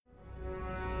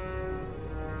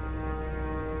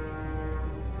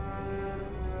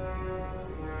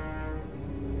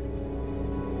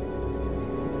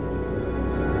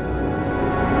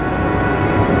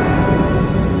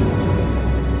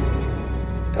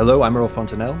Hello, I'm Earl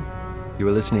Fontanelle. You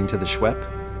are listening to The Schwepp,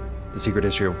 the Secret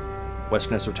History of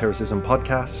Western Esotericism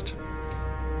podcast.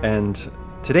 And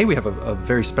today we have a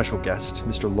very special guest,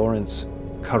 Mr. Laurence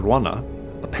Caruana,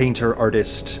 a painter,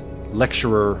 artist,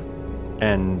 lecturer,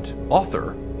 and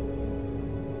author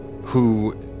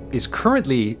who is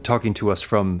currently talking to us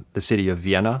from the city of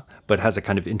Vienna, but has a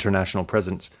kind of international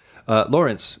presence.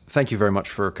 Laurence, thank you very much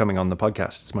for coming on the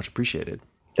podcast. It's much appreciated.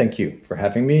 Thank you for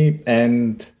having me.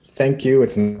 And thank you.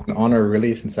 It's an honor,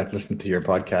 really, since I've listened to your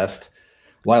podcast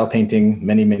while painting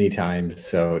many, many times.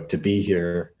 So to be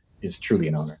here is truly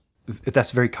an honor.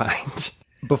 That's very kind.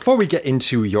 Before we get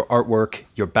into your artwork,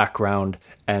 your background,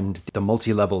 and the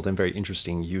multi-leveled and very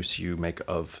interesting use you make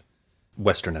of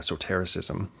Western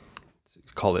esotericism,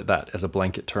 call it that as a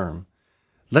blanket term,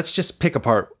 let's just pick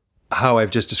apart how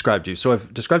I've just described you. So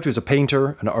I've described you as a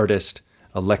painter, an artist,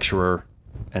 a lecturer,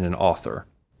 and an author.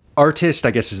 Artist,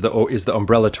 I guess, is the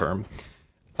umbrella term.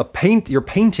 Your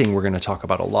painting we're going to talk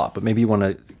about a lot, but maybe you want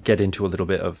to get into a little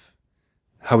bit of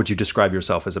how would you describe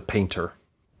yourself as a painter?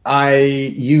 I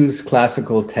use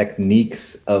classical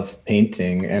techniques of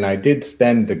painting, and I did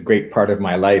spend a great part of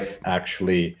my life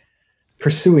actually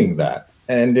pursuing that.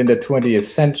 And in the 20th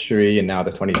century and now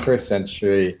the 21st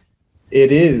century,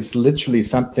 it is literally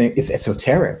something, it's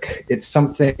esoteric. It's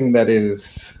something that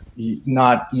is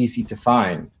not easy to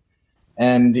find.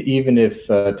 And even if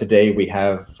today we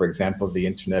have, for example, the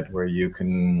internet where you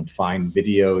can find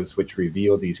videos which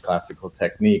reveal these classical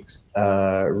techniques,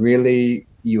 really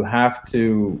you have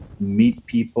to meet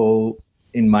people.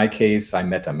 In my case, I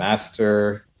met a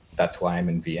master. That's why I'm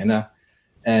in Vienna.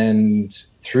 And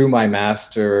through my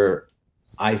master,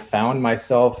 I found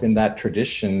myself in that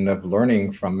tradition of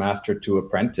learning from master to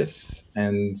apprentice.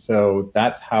 And so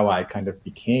that's how I kind of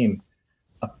became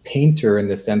a painter in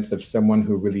the sense of someone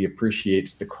who really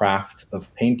appreciates the craft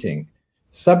of painting.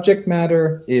 Subject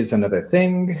matter is another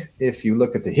thing. If you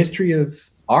look at the history of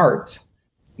art,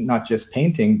 not just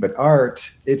painting, but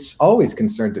art, it's always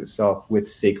concerned itself with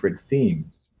sacred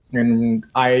themes. And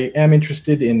I am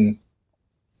interested in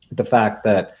the fact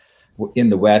that in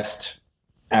the West,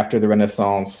 after the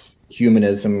Renaissance,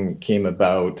 humanism came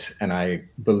about, and I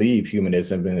believe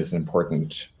humanism is an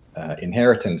important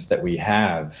inheritance that we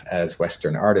have as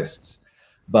Western artists,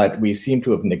 but we seem to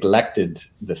have neglected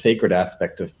the sacred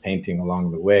aspect of painting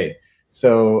along the way.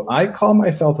 So I call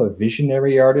myself a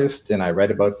visionary artist, and I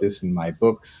write about this in my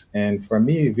books. And for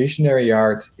me, visionary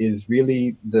art is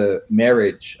really the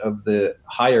marriage of the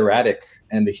hieratic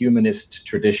and the humanist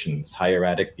traditions,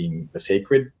 hieratic being the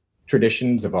sacred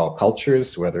traditions of all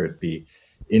cultures, whether it be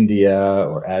India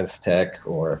or Aztec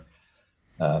or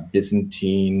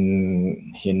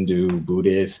Byzantine, Hindu,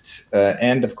 Buddhist,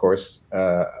 and of course,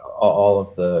 all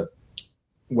of the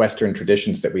Western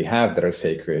traditions that we have that are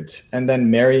sacred, and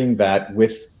then marrying that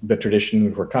with the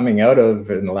tradition we're coming out of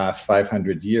in the last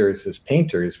 500 years as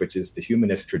painters, which is the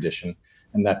humanist tradition,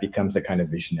 and that becomes a kind of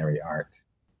visionary art.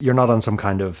 You're not on some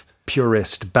kind of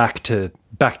purist back to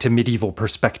medieval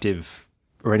perspective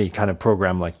or any kind of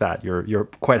program like that. You're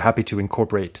quite happy to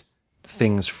incorporate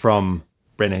things from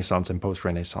Renaissance and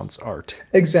post-Renaissance art.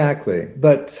 Exactly.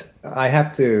 But I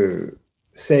have to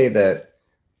say that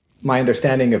my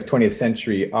understanding of 20th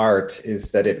century art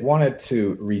is that it wanted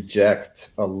to reject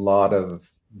a lot of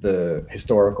the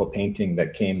historical painting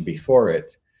that came before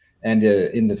it. And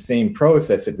in the same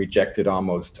process, it rejected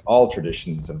almost all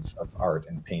traditions of art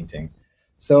and painting.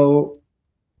 So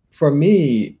for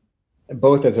me,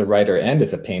 both as a writer and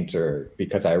as a painter,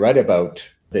 because I write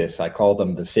about this, I call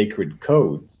them the sacred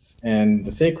codes. And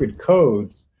the sacred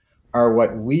codes are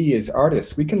what we as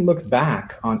artists, we can look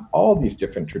back on all these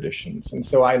different traditions. And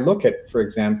so I look at, for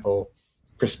example,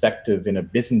 perspective in a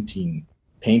Byzantine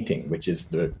painting, which is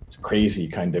the crazy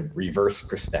kind of reverse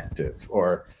perspective,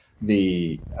 or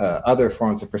the other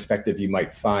forms of perspective you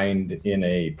might find in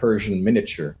a Persian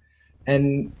miniature,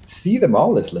 and see them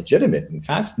all as legitimate and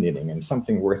fascinating and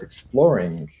something worth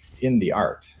exploring in the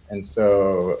art. And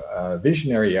so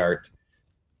visionary art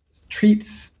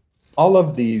treats all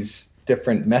of these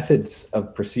different methods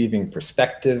of perceiving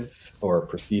perspective or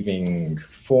perceiving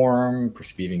form,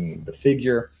 perceiving the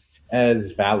figure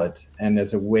as valid and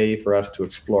as a way for us to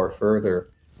explore further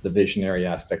the visionary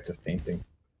aspect of painting.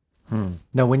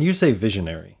 Now, when you say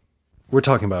visionary, we're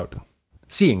talking about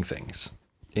seeing things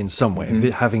in some way,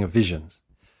 having a vision.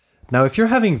 Now, if you're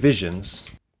having visions,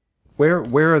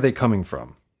 where are they coming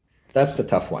from? That's the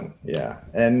tough one, yeah.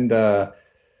 And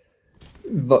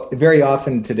very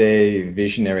often today,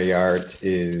 visionary art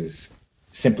is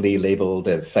simply labeled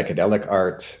as psychedelic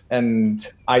art. And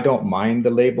I don't mind the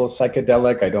label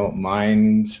psychedelic. I don't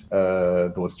mind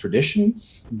those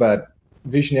traditions. But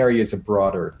visionary is a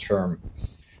broader term.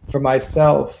 For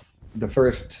myself, the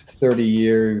first 30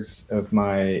 years of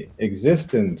my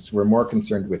existence were more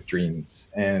concerned with dreams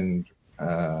and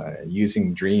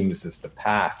using dreams as the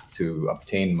path to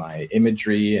obtain my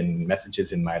imagery and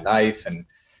messages in my life, and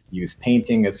use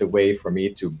painting as a way for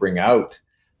me to bring out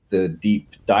the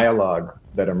deep dialogue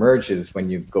that emerges when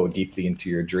you go deeply into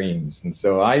your dreams. And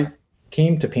so I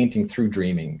came to painting through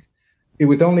dreaming. It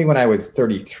was only when I was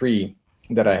 33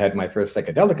 that I had my first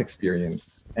psychedelic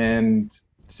experience. And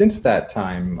since that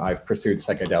time, I've pursued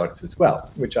psychedelics as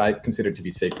well, which I consider to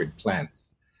be sacred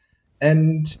plants.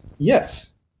 And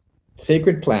yes,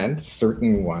 sacred plants,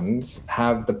 certain ones,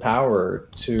 have the power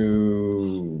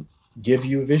to give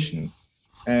you visions.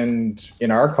 And in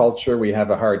our culture, we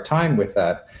have a hard time with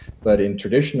that. But in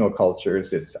traditional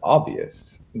cultures, it's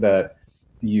obvious that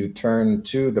you turn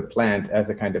to the plant as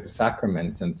a kind of a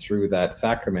sacrament. And through that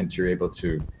sacrament, you're able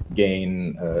to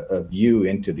gain a view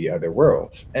into the other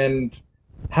world. And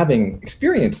having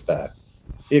experienced that,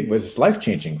 it was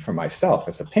life-changing for myself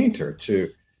as a painter to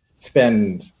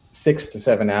spend 6 to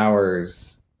 7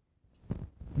 hours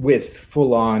with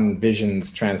full-on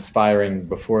visions transpiring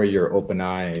before your open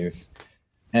eyes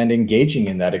and engaging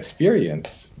in that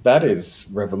experience. That is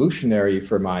revolutionary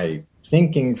for my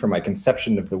thinking, for my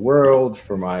conception of the world,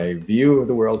 for my view of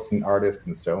the world as an artist,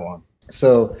 and so on.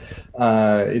 So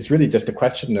it's really just a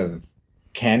question of,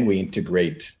 can we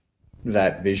integrate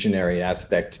that visionary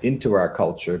aspect into our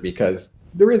culture? Because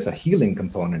there is a healing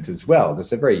component as well.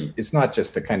 It's not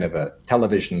just a kind of a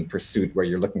television pursuit where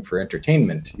you're looking for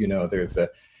entertainment. There's a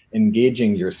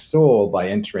engaging your soul by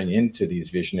entering into these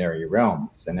visionary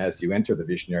realms. And as you enter the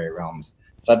visionary realms,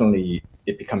 suddenly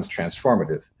it becomes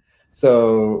transformative.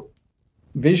 So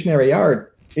visionary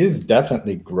art is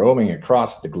definitely growing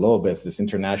across the globe as this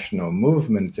international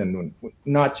movement, and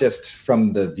not just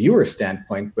from the viewer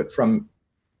standpoint, but from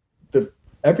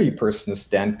every person's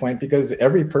standpoint, because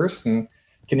every person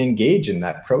can engage in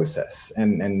that process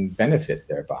and benefit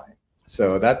thereby.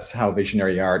 So that's how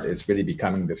visionary art is really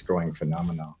becoming this growing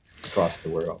phenomenon across the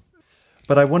world.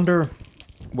 But I wonder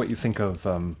what you think of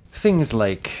things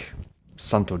like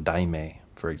Santo Daime,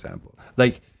 for example.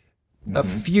 Like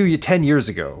 10 years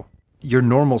ago, your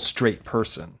normal straight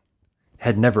person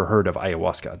had never heard of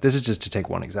ayahuasca. This is just to take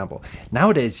one example.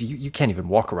 Nowadays, you can't even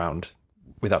walk around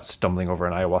without stumbling over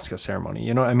an ayahuasca ceremony.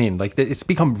 You know what I mean? Like, it's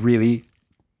become really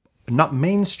not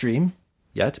mainstream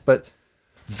yet, but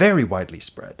very widely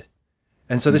spread.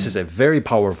 And so this is a very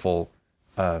powerful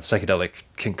psychedelic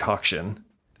concoction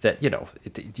that, you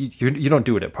don't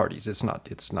do it at parties. It's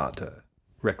not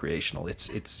recreational.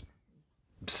 It's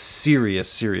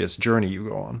serious journey you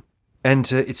go on.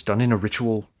 And it's done in a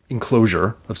ritual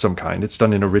enclosure of some kind. It's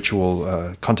done in a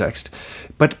ritual context.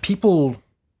 But people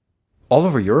all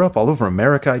over Europe, all over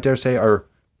America, I dare say, are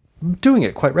doing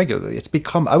it quite regularly.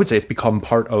 I would say it's become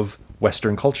part of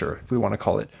Western culture, if we want to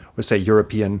call it, or say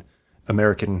European,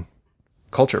 American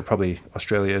culture, probably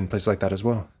Australia and places like that as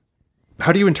well.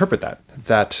 How do you interpret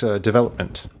that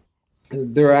development?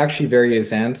 There are actually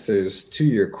various answers to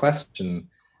your question.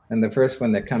 And the first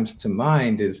one that comes to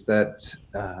mind is that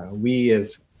we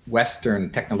as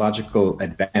Western technological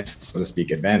advanced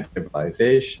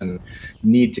civilization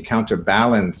need to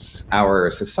counterbalance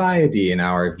our society and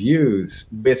our views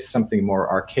with something more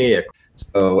archaic.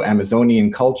 So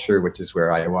Amazonian culture, which is where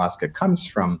ayahuasca comes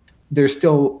from, there's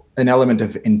still an element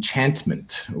of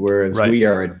enchantment, whereas we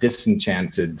are a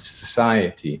disenchanted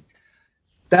society.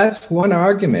 That's one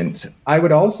argument. I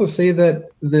would also say that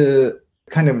the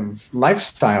kind of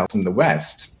lifestyles in the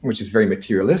West, which is very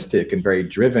materialistic and very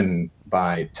driven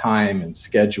by time and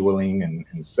scheduling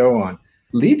and so on,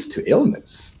 leads to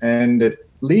illness. And it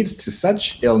leads to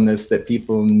such illness that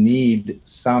people need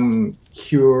some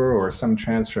cure or some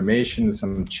transformation,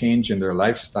 some change in their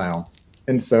lifestyle.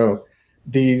 And so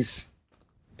these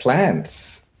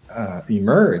plants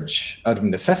emerge out of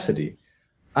necessity.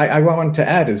 I want to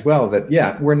add as well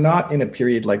that, we're not in a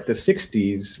period like the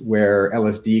 60s where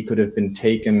LSD could have been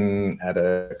taken at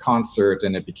a concert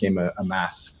and it became a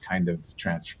mass kind of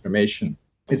transformation.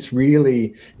 It's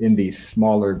really in these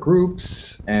smaller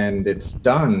groups, and it's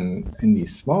done in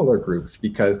these smaller groups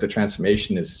because the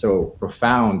transformation is so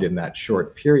profound in that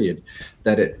short period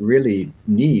that it really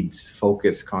needs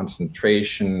focus,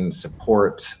 concentration,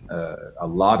 support, a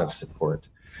lot of support,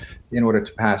 in order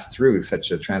to pass through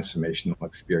such a transformational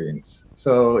experience.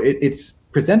 So it's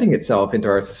presenting itself into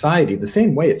our society the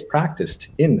same way it's practiced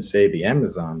in, say, the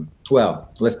Amazon. Well,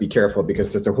 let's be careful,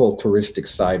 because there's a whole touristic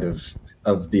side of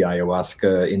the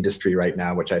ayahuasca industry right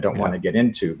now, which I don't want to get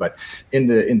into. But in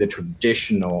the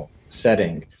traditional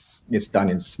setting, It's done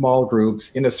in small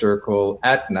groups, in a circle,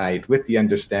 at night, with the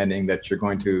understanding that you're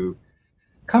going to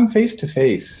come face to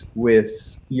face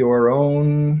with your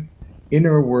own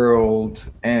inner world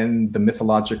and the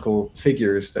mythological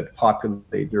figures that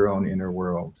populate your own inner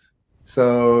world.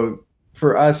 So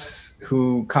for us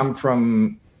who come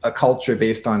from a culture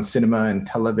based on cinema and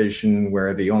television,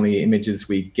 where the only images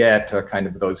we get are kind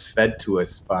of those fed to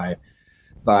us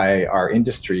by our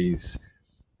industries,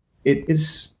 it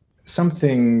is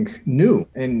something new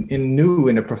and new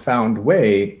in a profound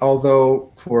way.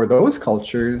 Although for those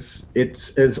cultures,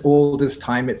 it's as old as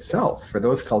time itself. For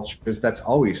those cultures, that's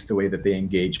always the way that they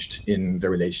engaged in the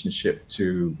relationship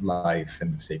to life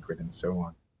and the sacred and so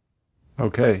on.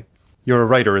 Okay. You're a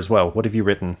writer as well. What have you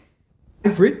written?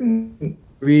 I've written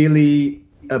really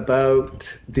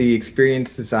about the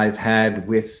experiences I've had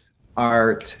with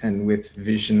art and with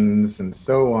visions and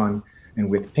so on, and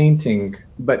with painting,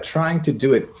 but trying to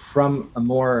do it from a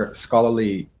more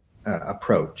scholarly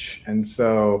approach. And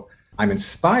so I'm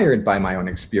inspired by my own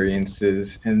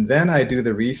experiences, and then I do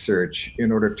the research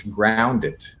in order to ground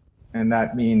it. And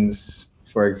that means,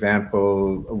 for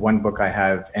example, one book I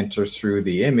have enters through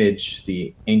the image,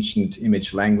 the ancient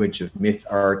image language of myth,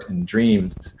 art, and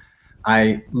dreams.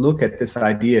 I look at this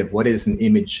idea of what is an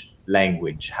image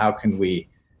language? How can we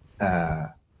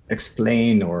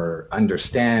explain or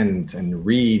understand and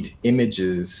read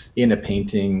images in a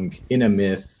painting, in a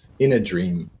myth, in a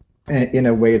dream, in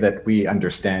a way that we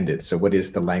understand it? So what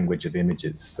is the language of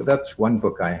images? So that's one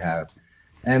book I have.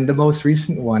 And the most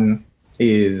recent one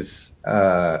is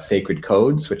Sacred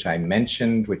Codes, which I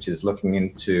mentioned, which is looking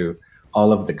into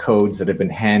all of the codes that have been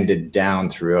handed down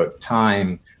throughout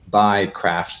time by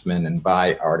craftsmen and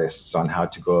by artists on how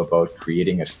to go about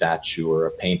creating a statue or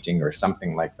a painting or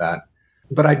something like that.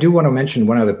 But I do want to mention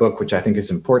one other book, which I think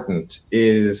is important,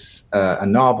 is a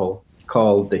novel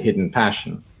called The Hidden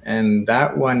Passion. And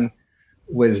that one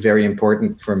was very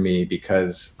important for me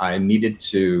because I needed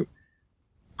to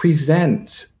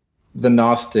present the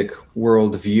Gnostic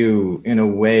worldview in a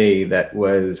way that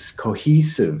was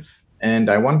cohesive. And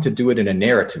I wanted to do it in a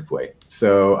narrative way.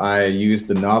 So I used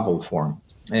the novel form.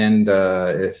 And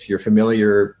if you're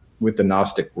familiar with the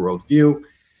Gnostic worldview,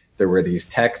 there were these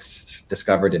texts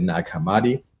discovered in Nag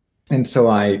Hammadi. And so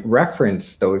I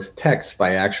referenced those texts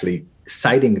by actually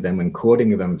citing them and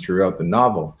quoting them throughout the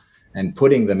novel and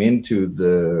putting them into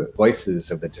the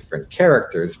voices of the different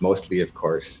characters, mostly, of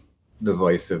course, the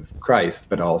voice of Christ,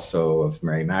 but also of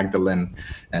Mary Magdalene.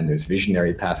 And there's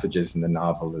visionary passages in the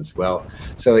novel as well.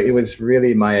 So it was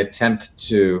really my attempt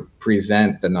to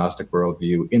present the Gnostic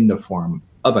worldview in the form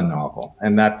of a novel.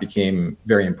 And that became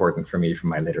very important for me for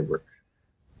my later work.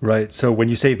 Right. So when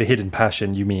you say the hidden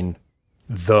passion, you mean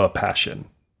the passion.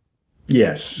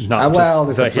 Yes. Not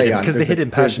just the hidden, because the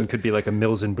hidden passion could be like a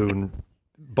Mills and Boon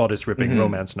bodice ripping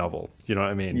romance novel. You know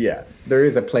what I mean? Yeah. There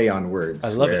is a play on words. I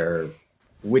love it.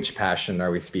 Which passion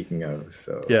are we speaking of?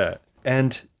 So yeah.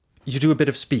 And you do a bit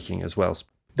of speaking as well.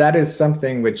 That is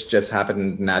something which just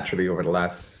happened naturally over the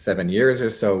last 7 years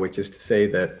or so, which is to say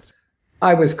that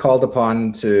I was called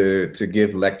upon to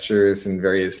give lectures in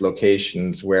various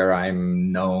locations where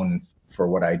I'm known for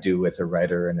what I do as a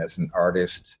writer and as an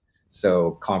artist.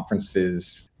 So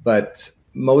conferences, but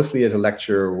mostly as a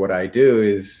lecturer, what I do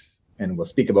is, and we'll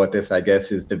speak about this, I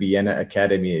guess, is the Vienna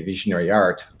Academy of Visionary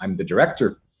Art. I'm the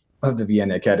director of the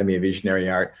Vienna Academy of Visionary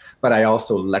Art, but I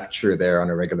also lecture there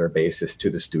on a regular basis to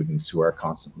the students who are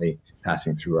constantly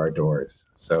passing through our doors.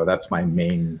 So that's my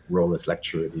main role as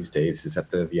lecturer these days, is at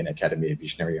the Vienna Academy of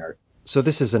Visionary Art. So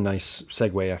this is a nice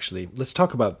segue, actually. Let's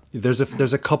talk about, there's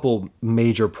a couple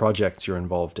major projects you're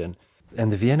involved in,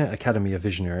 and the Vienna Academy of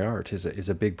Visionary Art is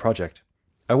a big project.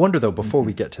 I wonder, though, before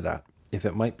we get to that, if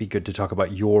it might be good to talk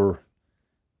about your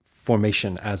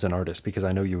formation as an artist, because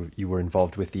I know you were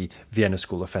involved with the Vienna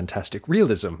School of Fantastic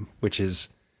Realism, which is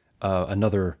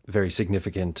another very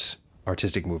significant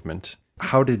artistic movement.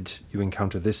 How did you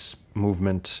encounter this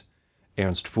movement,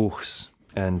 Ernst Fuchs,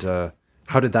 and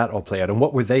how did that all play out, and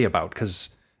what were they about? Because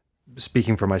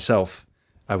speaking for myself,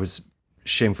 I was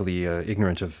shamefully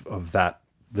ignorant of that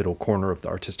little corner of the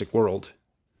artistic world.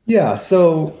 Yeah,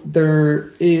 so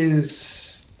there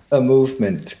is a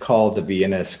movement called the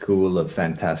Vienna School of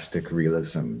Fantastic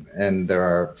Realism, and there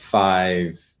are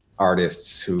 5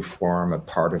 artists who form a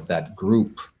part of that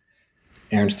group.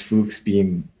 Ernst Fuchs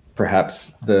being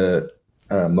perhaps the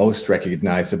most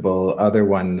recognizable. Other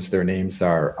ones, their names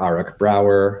are Arak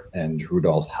Brauer and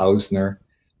Rudolf Hausner,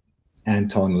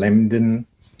 Anton Lemden,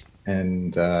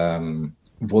 and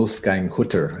Wolfgang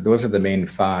Hutter. Those are the main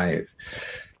 5.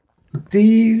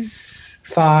 These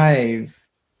 5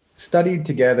 studied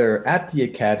together at the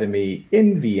academy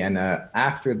in Vienna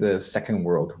after the Second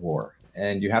World War.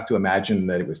 And you have to imagine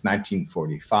that it was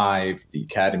 1945. The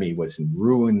academy was in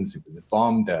ruins. It was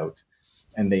bombed out.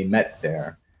 And they met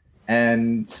there.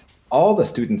 And all the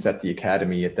students at the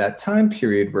academy at that time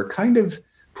period were kind of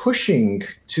pushing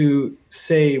to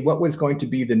say what was going to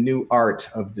be the new art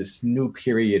of this new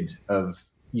period of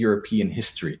European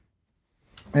history.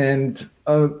 And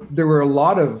there were a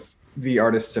lot of the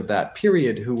artists of that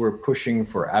period who were pushing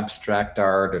for abstract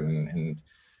art and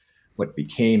what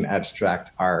became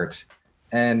abstract art.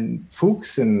 And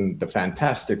Fuchs and the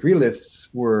fantastic realists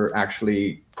were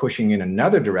actually pushing in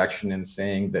another direction and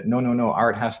saying that no,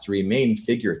 art has to remain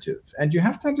figurative. And you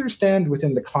have to understand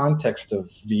within the context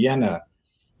of Vienna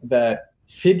that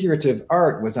figurative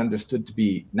art was understood to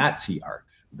be Nazi art,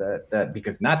 that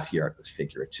because Nazi art was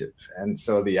figurative. And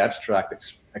so the abstract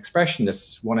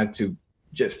expressionists wanted to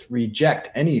just reject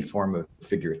any form of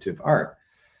figurative art.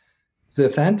 The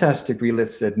fantastic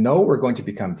realists said, no, we're going to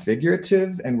become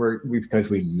figurative, and because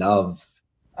we love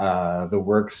the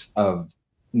works of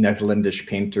Netherlandish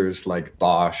painters like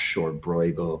Bosch or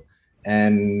Bruegel,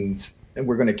 and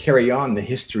we're going to carry on the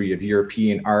history of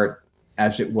European art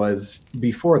as it was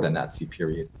before the Nazi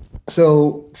period.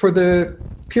 So for the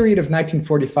period of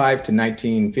 1945 to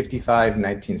 1955,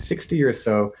 1960 or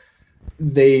so,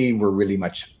 they were really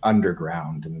much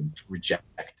underground and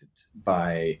rejected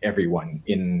by everyone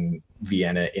in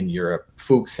Vienna, in Europe.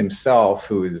 Fuchs himself,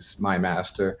 who is my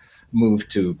master,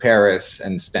 moved to Paris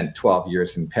and spent 12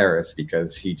 years in Paris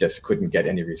because he just couldn't get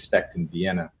any respect in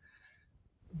Vienna.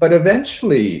 But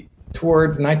eventually,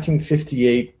 towards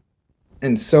 1958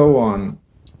 and so on,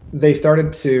 they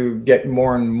started to get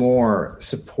more and more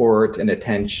support and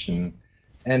attention.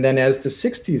 And then as the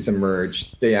 60s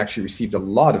emerged, they actually received a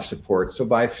lot of support. So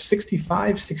by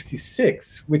 65,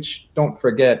 66, which don't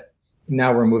forget,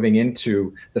 now we're moving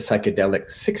into the psychedelic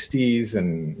 60s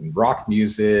and rock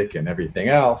music and everything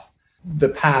else, the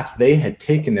path they had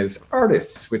taken as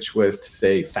artists, which was to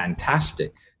say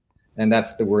fantastic, and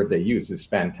that's the word they use, is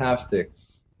fantastic,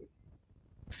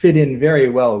 fit in very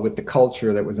well with the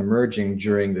culture that was emerging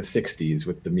during the 60s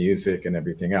with the music and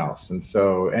everything else. And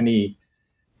so any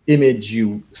image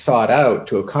you sought out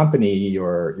to accompany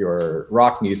your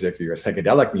rock music or your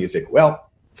psychedelic music, well,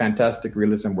 fantastic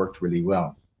realism worked really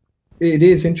well. It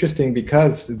is interesting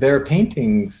because their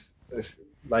paintings,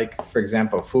 like, for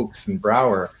example, Fuchs and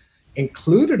Brouwer,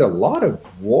 included a lot of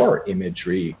war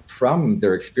imagery from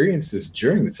their experiences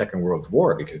during the Second World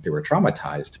War because they were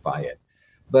traumatized by it.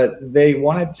 But they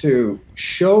wanted to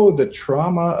show the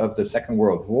trauma of the Second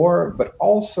World War, but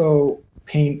also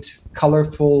paint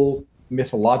colorful,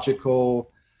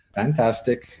 mythological,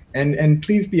 fantastic. And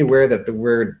please be aware that the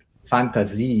word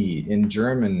Fantasie in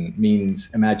German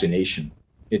means imagination.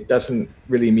 It doesn't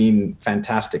really mean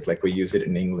fantastic like we use it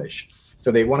in English.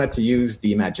 So they wanted to use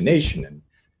the imagination.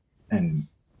 And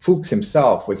Fuchs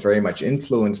himself was very much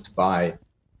influenced by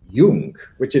Jung,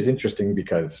 which is interesting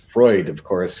because Freud, of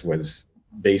course, was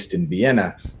based in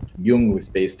Vienna. Jung was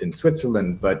based in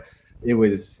Switzerland, but it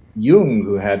was Jung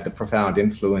who had the profound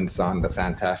influence on the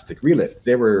fantastic realists.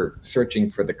 They were searching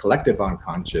for the collective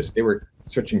unconscious. They were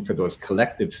searching for those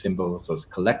collective symbols, those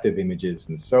collective images,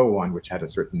 and so on, which had a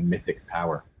certain mythic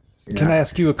power. Can I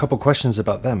ask you a couple questions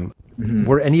about them? Mm-hmm.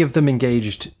 Were any of them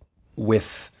engaged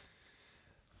with,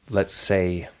 let's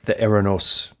say, the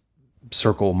Eranos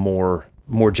circle more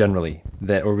generally,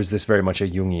 or was this very much a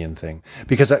Jungian thing?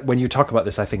 Because when you talk about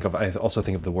this, I also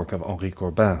think of the work of Henri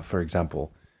Corbin, for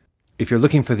example. If you're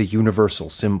looking for the universal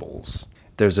symbols,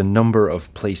 there's a number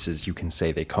of places you can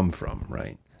say they come from,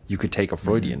 right? You could take a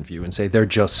Freudian view and say they're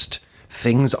just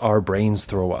things our brains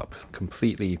throw up,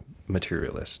 completely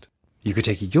materialist. You could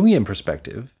take a Jungian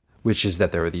perspective, which is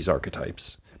that there are these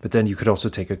archetypes. But then you could also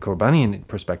take a Corbanian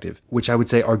perspective, which I would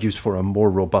say argues for a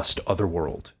more robust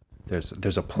otherworld.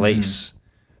 There's a place,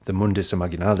 the mundus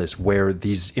imaginalis, where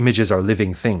these images are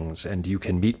living things, and you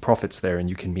can meet prophets there, and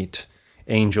you can meet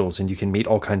angels, and you can meet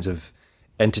all kinds of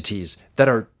entities that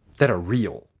are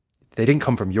real. They didn't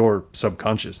come from your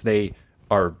subconscious. They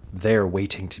are there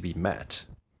waiting to be met,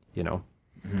 you know?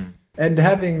 Mm-hmm. And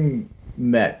having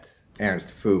met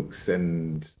Ernst Fuchs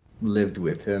and lived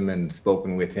with him and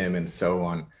spoken with him and so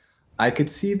on, I could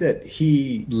see that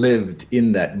he lived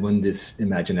in that mundus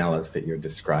imaginalis that you're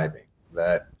describing,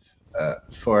 that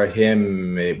for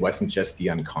him, it wasn't just the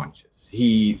unconscious.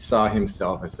 He saw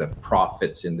himself as a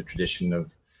prophet in the tradition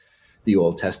of the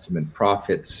Old Testament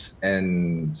prophets,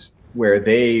 and where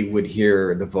they would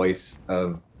hear the voice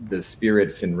of the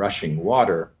spirits in rushing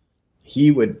water,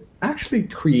 he would actually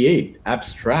create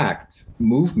abstract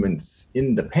movements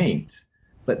in the paint,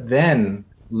 but then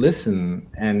listen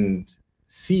and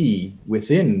see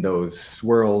within those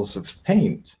swirls of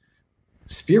paint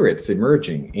spirits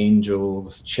emerging,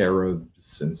 angels,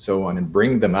 cherubs, and so on, and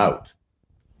bring them out.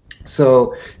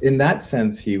 So in that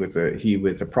sense, he was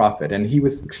a prophet, and he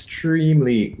was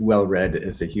extremely well read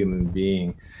as a human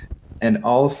being, and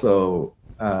also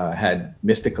had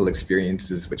mystical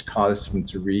experiences which caused him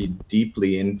to read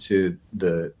deeply into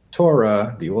the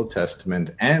Torah, the Old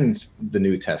Testament, and the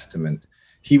New Testament.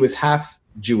 He was half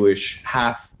Jewish,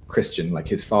 half Christian. Like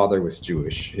his father was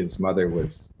Jewish, his mother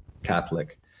was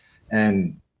Catholic.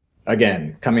 And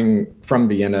again, coming from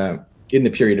Vienna in the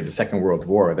period of the Second World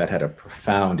War, that had a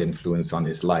profound influence on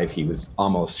his life. He was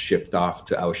almost shipped off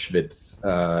to Auschwitz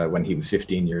when he was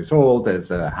 15 years old as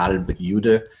a halb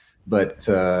Jude, but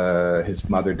his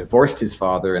mother divorced his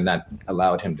father, and that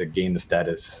allowed him to gain the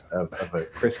status of a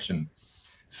Christian.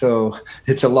 So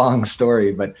it's a long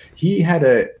story, but he had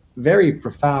a very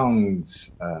profound,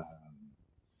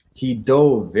 he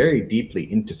dove very deeply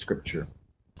into scripture,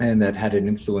 and that had an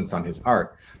influence on his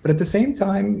art. But at the same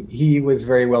time, he was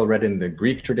very well read in the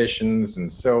Greek traditions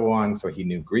and so on. So he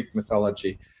knew Greek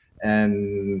mythology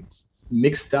and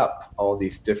mixed up all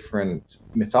these different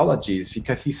mythologies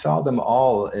because he saw them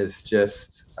all as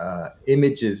just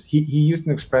images. He used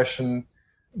an expression,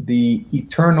 the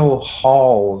eternal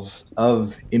halls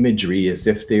of imagery, as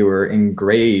if they were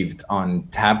engraved on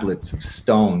tablets of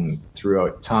stone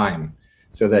throughout time,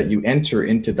 so that you enter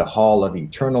into the hall of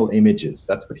eternal images.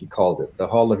 That's what he called it, the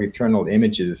hall of eternal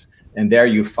images. And there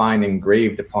you find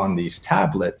engraved upon these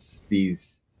tablets,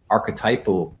 these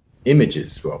archetypal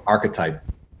images. Well, archetype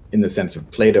in the sense of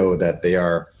Plato, that they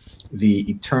are the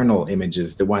eternal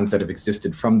images, the ones that have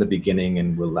existed from the beginning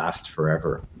and will last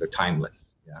forever. They're timeless.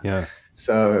 Yeah.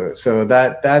 So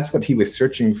that's what he was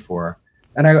searching for.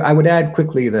 And I would add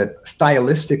quickly that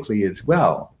stylistically as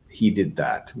well, he did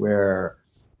that, where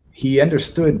he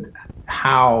understood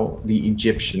how the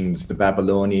Egyptians, the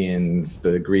Babylonians,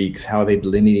 the Greeks, how they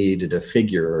delineated a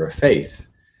figure or a face.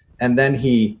 And then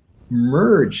he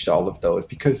merged all of those,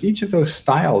 because each of those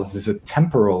styles is a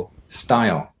temporal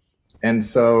style. And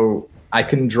so I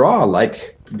can draw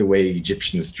like the way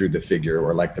Egyptians drew the figure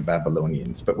or like the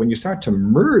Babylonians. But when you start to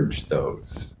merge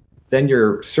those, then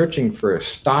you're searching for a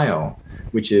style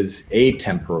which is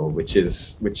atemporal, which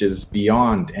is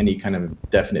beyond any kind of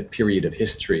definite period of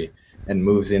history, and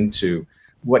moves into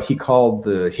what he called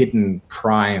the hidden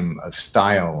prime of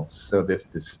styles. So there's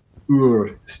this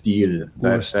Ur-Stil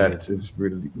that is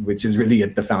really, which is really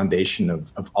at the foundation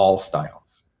of all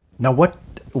styles. Now,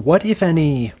 what if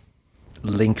any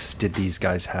links did these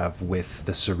guys have with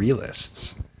the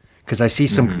Surrealists? Because I see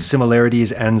some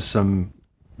similarities and some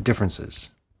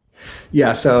differences.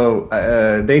 Yeah, so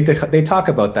they talk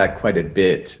about that quite a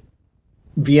bit.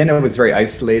 Vienna was very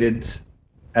isolated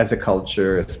as a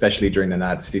culture, especially during the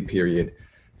Nazi period.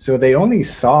 So they only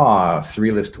saw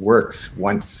Surrealist works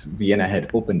once Vienna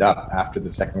had opened up after the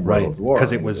Second World War.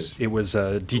 Because it was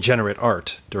degenerate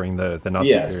art during the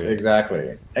Nazi period. Yes,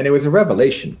 exactly. And it was a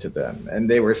revelation to them. And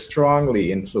they were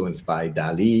strongly influenced by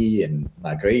Dali and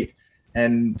Magritte.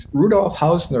 And Rudolf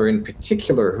Hausner in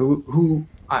particular, who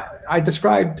I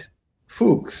described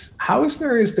Fuchs.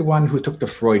 Hausner is the one who took the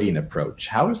Freudian approach.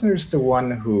 Hausner is the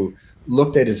one who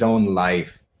looked at his own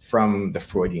life from the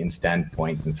Freudian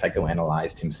standpoint and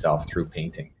psychoanalyzed himself through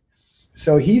painting.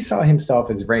 So he saw himself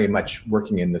as very much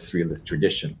working in the Surrealist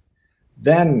tradition.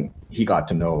 Then he got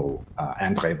to know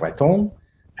André Breton.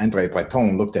 André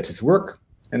Breton looked at his work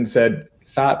and said,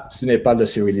 "Ça, ce n'est pas le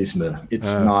surréalisme. It's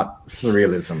not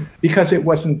surrealism," because it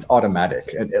wasn't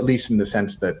automatic, at least in the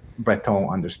sense that Breton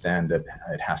understand that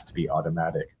it has to be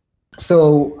automatic.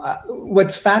 So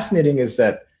what's fascinating is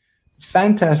that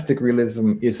fantastic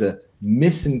realism is a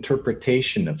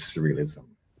misinterpretation of surrealism,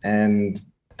 and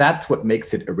that's what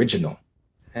makes it original.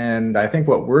 And I think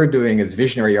what we're doing as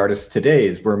visionary artists today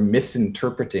is we're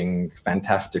misinterpreting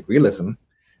fantastic realism,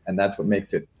 and that's what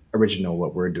makes it original,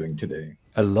 what we're doing today.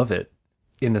 I love it.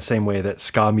 In the same way that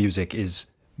ska music is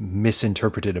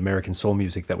misinterpreted American soul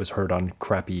music that was heard on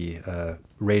crappy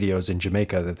radios in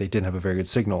Jamaica, that they didn't have a very good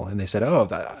signal, and they said, "Oh,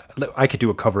 I could do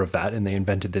a cover of that," and they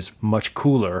invented this much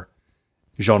cooler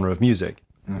genre of music.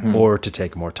 Mm-hmm. Or to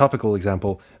take a more topical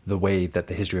example, the way that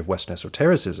the history of Western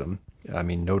esotericism, I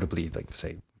mean, notably, like,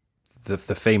 say, the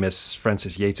famous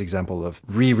Francis Yates example of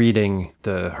rereading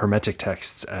the Hermetic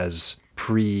texts as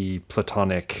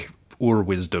pre-Platonic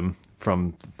ur-wisdom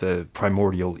from the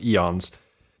primordial eons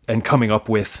and coming up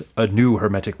with a new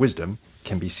Hermetic wisdom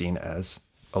can be seen as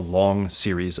a long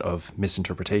series of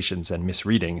misinterpretations and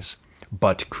misreadings,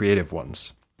 but creative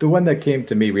ones. The one that came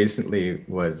to me recently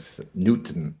was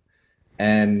Newton.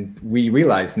 And we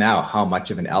realize now how much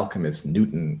of an alchemist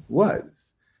Newton was.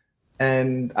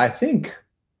 And I think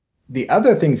the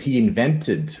other things he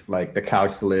invented, like the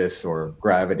calculus or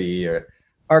gravity,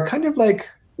 are kind of like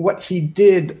what he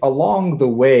did along the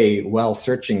way while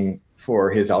searching for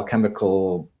his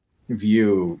alchemical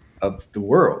view of the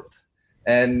world.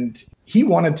 And he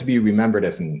wanted to be remembered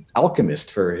as an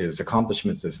alchemist for his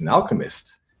accomplishments as an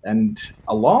alchemist. And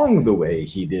along the way,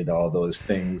 he did all those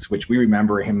things, which we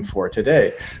remember him for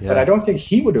today. Yeah. But I don't think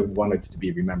he would have wanted to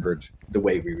be remembered the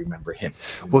way we remember him.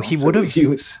 Well, he would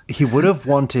have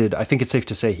wanted, I think it's safe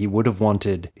to say, he would have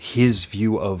wanted his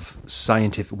view of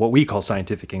scientific, what we call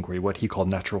scientific inquiry, what he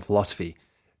called natural philosophy,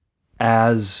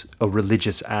 as a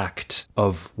religious act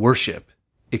of worship,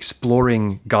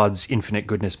 exploring God's infinite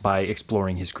goodness by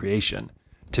exploring his creation,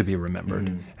 to be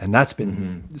remembered. And that's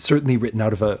been certainly written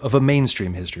out of a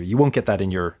mainstream history. You won't get that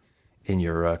in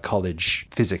your college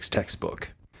physics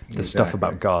textbook, the stuff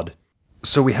about God.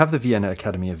 So we have the Vienna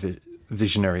Academy of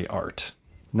Visionary Art.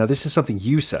 Now, this is something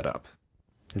you set up.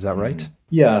 Is that right?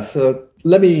 Yeah, so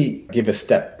let me give a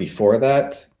step before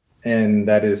that, and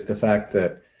that is the fact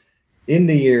that in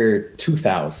the year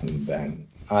 2000 then,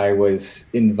 I was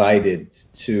invited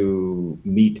to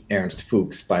meet Ernst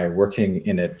Fuchs by working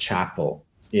in a chapel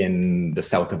in the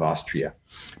south of Austria.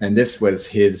 And this was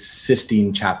his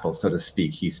Sistine Chapel, so to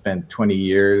speak. He spent 20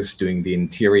 years doing the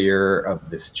interior of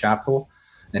this chapel,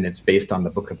 and it's based on the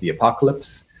book of the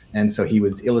Apocalypse. And so he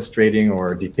was illustrating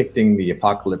or depicting the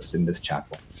Apocalypse in this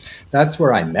chapel. That's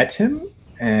where I met him.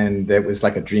 And it was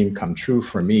like a dream come true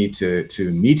for me to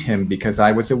meet him, because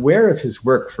I was aware of his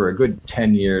work for a good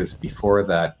 10 years before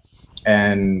that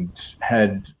and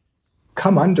had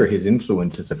come under his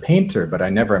influence as a painter, but I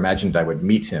never imagined I would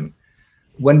meet him.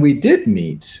 When we did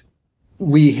meet,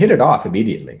 we hit it off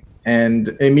immediately. And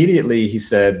immediately he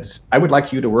said, I would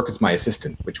like you to work as my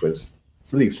assistant, which was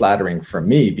really flattering for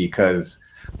me because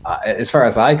as far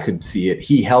as I could see it,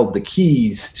 he held the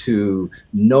keys to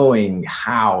knowing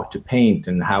how to paint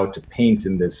and how to paint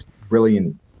in this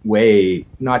brilliant way,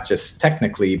 not just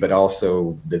technically, but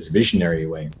also this visionary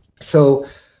way. So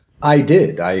I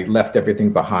did. I left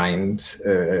everything behind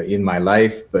in my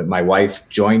life, but my wife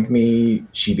joined me.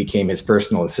 She became his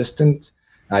personal assistant.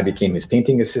 I became his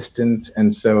painting assistant.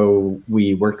 And so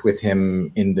we worked with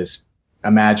him in this,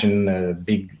 imagine a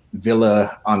big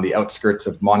villa on the outskirts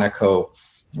of Monaco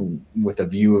with a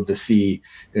view of the sea,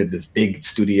 this big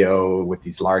studio with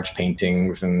these large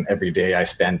paintings. And every day I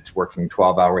spent working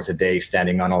 12 hours a day,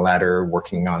 standing on a ladder,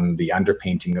 working on the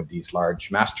underpainting of these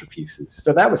large masterpieces.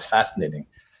 So that was fascinating.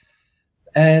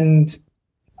 And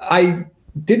I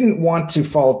didn't want to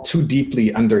fall too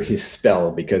deeply under his spell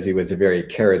because he was a very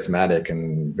charismatic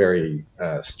and very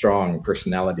strong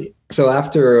personality. So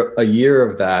after a year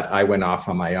of that, I went off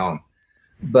on my own.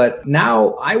 But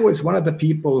now I was one of the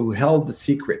people who held the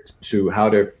secret to how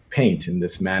to paint in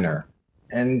this manner.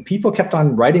 And people kept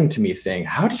on writing to me saying,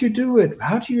 how do you do it?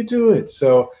 How do you do it?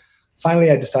 So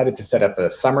finally, I decided to set up a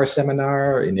summer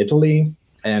seminar in Italy.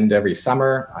 And every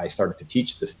summer, I started to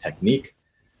teach this technique.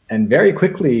 And very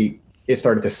quickly, it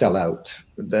started to sell out.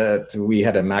 That we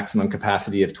had a maximum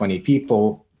capacity of 20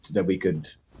 people that we could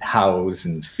house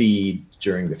and feed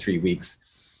during the 3 weeks.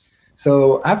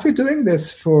 So after doing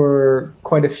this for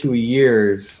quite a few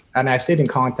years, and I stayed in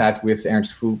contact with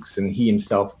Ernst Fuchs, and he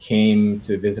himself came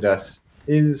to visit us,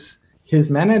 his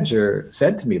manager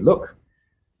said to me, look,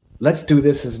 let's do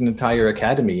this as an entire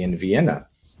academy in Vienna.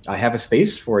 I have a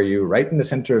space for you right in the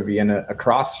center of Vienna,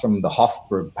 across from the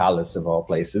Hofburg Palace of all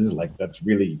places. Like that's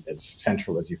really as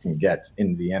central as you can get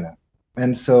in Vienna.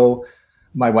 And so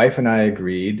my wife and I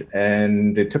agreed,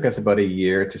 and it took us about a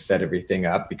year to set everything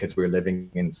up because we were living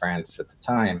in France at the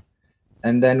time.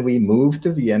 And then we moved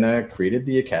to Vienna, created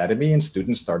the academy, and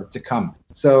students started to come.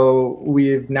 So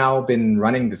we've now been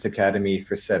running this academy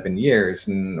for 7 years.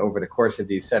 And over the course of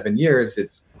these 7 years,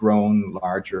 it's grown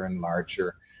larger and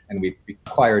larger. And we've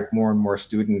acquired more and more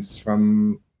students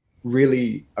from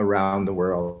really around the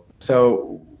world.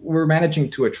 So we're managing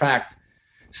to attract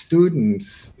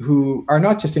students who are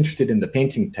not just interested in the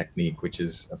painting technique, which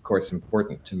is, of course,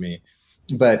 important to me,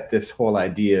 but this whole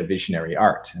idea of visionary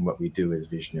art and what we do as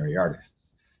visionary artists.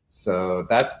 So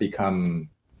that's become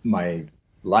my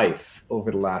life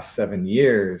over the last 7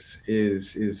 years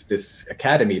is this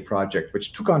academy project,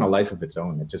 which took on a life of its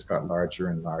own. It just got larger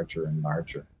and larger and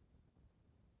larger.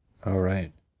 All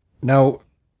right. Now,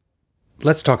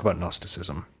 let's talk about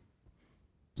Gnosticism.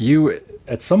 You,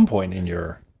 at some point in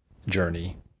your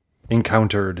journey,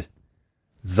 encountered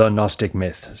the Gnostic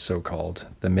myth, so-called,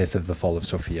 the myth of the Fall of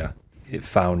Sophia.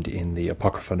 found in the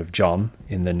Apocryphon of John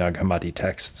in the Nag Hammadi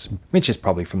texts, which is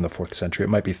probably from the 4th century. It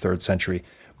might be 3rd century,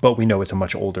 but we know it's a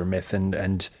much older myth,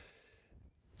 and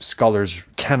scholars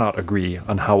cannot agree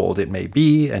on how old it may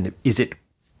be. And is it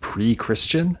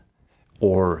pre-Christian,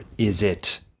 or is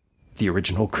it the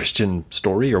original Christian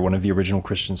story, or one of the original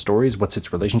Christian stories? What's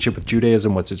its relationship with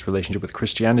Judaism? What's its relationship with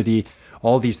Christianity?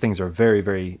 All these things are very,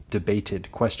 very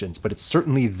debated questions, but it's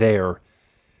certainly there.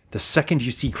 The second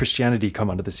you see Christianity come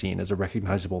onto the scene as a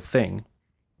recognizable thing,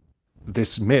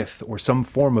 this myth, or some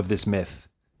form of this myth,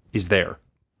 is there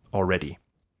already.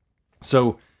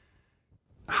 So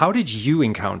how did you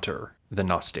encounter the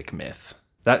Gnostic myth?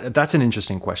 That's an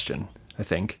interesting question, I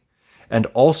think. And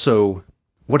also,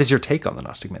 what is your take on the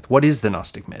Gnostic myth? What is the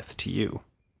Gnostic myth to you?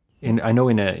 I know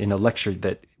in a lecture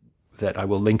that I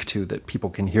will link to that people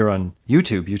can hear on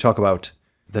YouTube, you talk about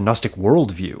the Gnostic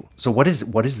worldview. So what is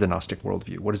the Gnostic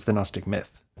worldview? What is the Gnostic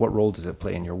myth? What role does it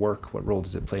play in your work? What role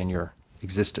does it play in your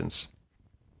existence?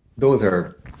 Those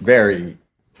are very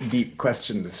deep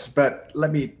questions, but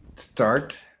let me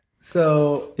start.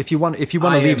 So if you want to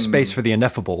leave space for the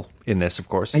ineffable in this, of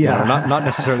course, yeah. Not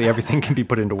necessarily everything can be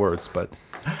put into words, but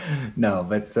no,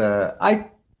 but I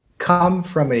come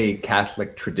from a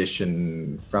Catholic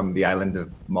tradition from the island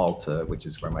of Malta, which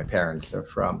is where my parents are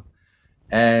from.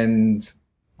 And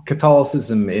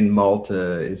Catholicism in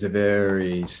Malta is a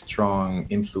very strong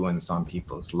influence on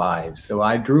people's lives. So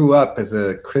I grew up as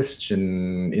a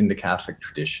Christian in the Catholic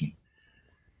tradition.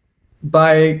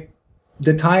 By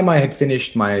the time I had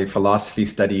finished my philosophy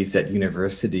studies at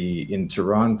university in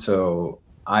Toronto,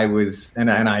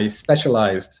 I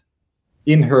specialized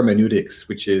in hermeneutics,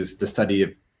 which is the study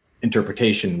of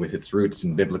interpretation with its roots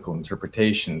in biblical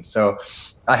interpretation. So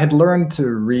I had learned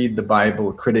to read the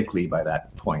Bible critically by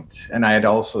that point. And I had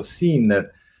also seen that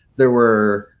there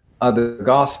were other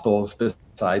gospels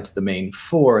besides the main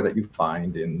 4 that you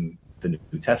find in the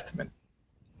New Testament.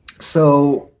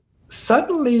 So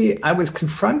suddenly I was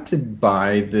confronted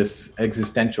by this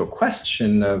existential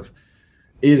question of,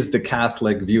 is the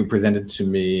Catholic view presented to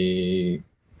me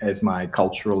as my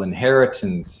cultural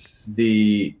inheritance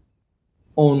the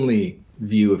only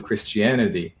view of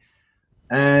Christianity?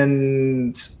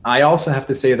 And I also have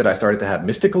to say that I started to have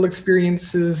mystical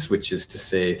experiences, which is to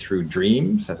say through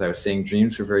dreams. As I was saying,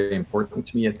 dreams were very important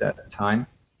to me at that time.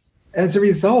 As a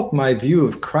result, my view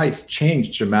of Christ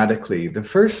changed dramatically. The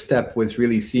first step was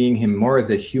really seeing him more as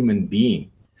a human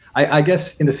being. I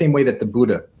guess in the same way that the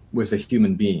Buddha was a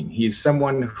human being. He's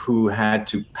someone who had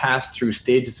to pass through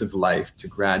stages of life to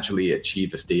gradually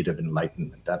achieve a state of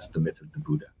enlightenment. That's the myth of the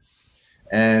Buddha.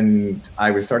 And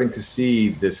I was starting to see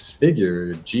this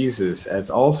figure, Jesus, as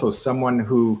also someone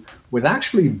who was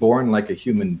actually born like a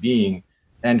human being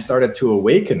and started to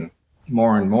awaken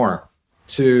more and more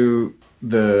to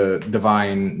the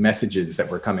divine messages that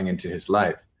were coming into his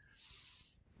life.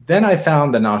 Then I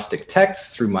found the Gnostic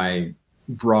texts through my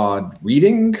broad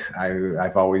reading.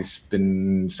 I've always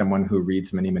been someone who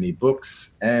reads many, many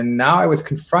books. And now I was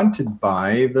confronted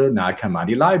by the Nag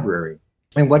Hammadi library.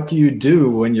 And what do you do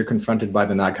when you're confronted by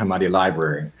the Nag Hammadi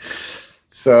library?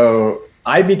 So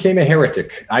I became a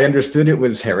heretic. I understood it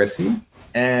was heresy,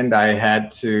 and I had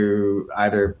to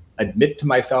either admit to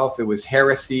myself it was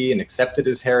heresy and accept it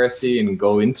as heresy and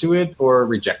go into it, or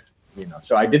reject it.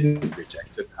 So I didn't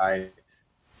reject it. I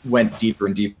went deeper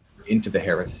and deeper into the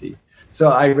heresy.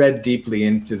 So I read deeply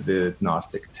into the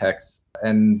Gnostic texts,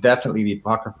 and definitely the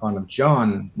Apocryphon of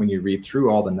John, when you read through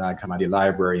all the Nag Hammadi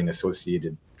library and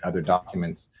associated other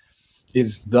documents,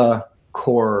 is the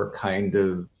core kind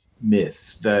of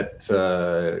myth that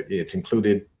it's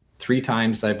included 3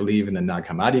 times, I believe, in the Nag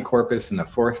Hammadi corpus, and the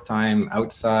 4th time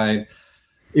outside.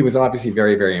 It was obviously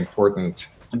very, very important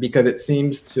because it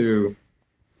seems to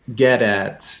get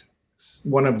at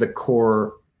one of the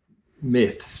core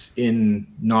myths in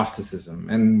Gnosticism.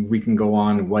 And we can go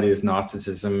on, what is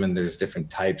Gnosticism? And there's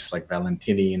different types like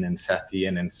Valentinian and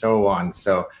Sethian and so on.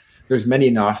 So there's many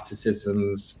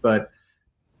Gnosticisms, but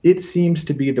it seems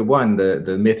to be the one,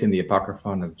 the myth in the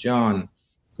Apocryphon of John,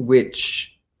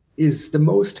 which is the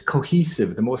most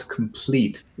cohesive, the most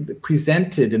complete,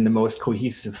 presented in the most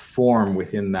cohesive form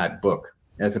within that book,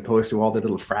 as opposed to all the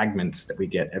little fragments that we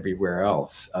get everywhere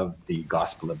else of the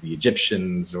Gospel of the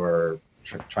Egyptians or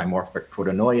trimorphic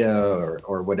protonoia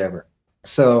or whatever.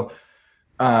 So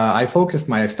I focused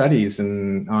my studies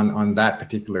on that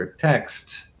particular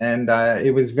text, and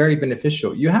it was very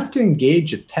beneficial. You have to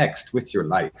engage a text with your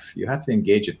life. You have to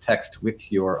engage a text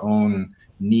with your own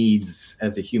needs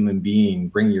as a human being,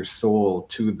 bring your soul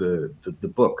to the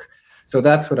book. So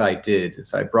that's what I did,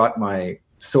 is I brought my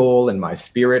soul and my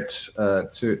spirit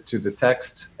to the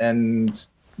text, and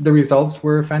the results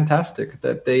were fantastic,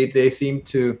 that they seemed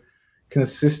to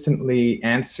consistently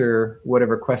answer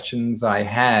whatever questions I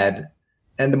had,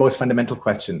 and the most fundamental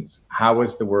questions. How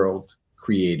was the world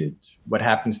created? What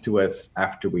happens to us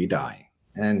after we die?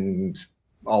 And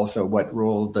also, what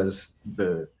role does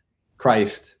the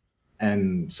Christ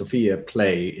and Sophia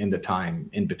play in the time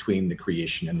in between the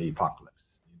creation and the apocalypse?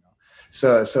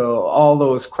 So all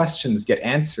those questions get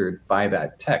answered by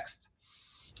that text.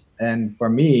 And for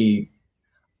me,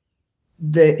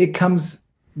 it comes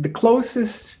the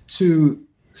closest to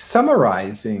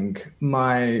summarizing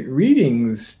my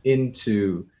readings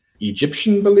into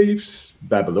Egyptian beliefs,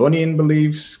 Babylonian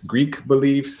beliefs, Greek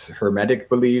beliefs, Hermetic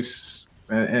beliefs,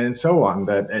 and so on.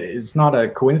 That it's not a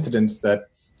coincidence that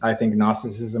I think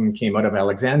Gnosticism came out of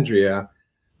Alexandria,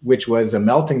 which was a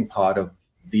melting pot of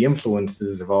the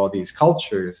influences of all these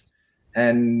cultures.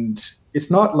 And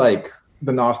it's not like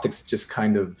the Gnostics just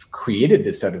kind of created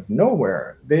this out of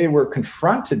nowhere. They were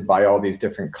confronted by all these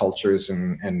different cultures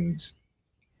and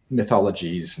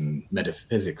mythologies and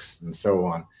metaphysics and so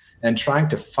on, and trying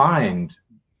to find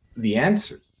the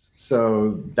answers.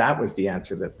 So that was the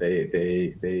answer that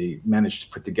they managed to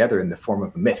put together in the form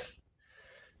of a myth.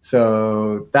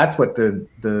 So that's what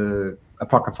the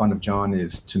Apocryphon of John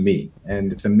is to me.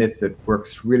 And it's a myth that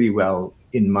works really well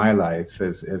in my life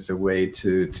as a way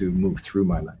to move through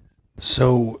my life.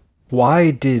 So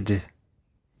why did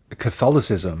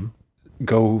Catholicism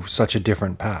go such a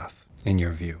different path, in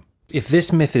your view? If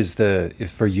this myth is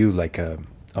for you like a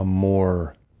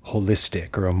more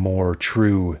holistic or a more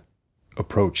true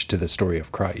approach to the story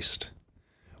of Christ,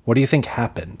 what do you think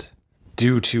happened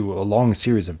due to a long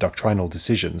series of doctrinal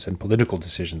decisions and political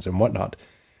decisions and whatnot?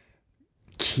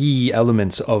 Key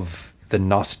elements of the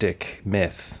Gnostic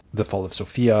myth, the Fall of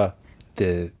Sophia,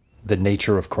 the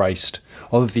nature of Christ,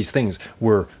 all of these things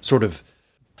were sort of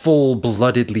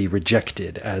full-bloodedly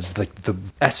rejected as like the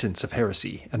essence of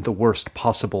heresy and the worst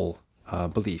possible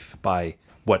belief by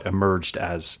what emerged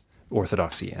as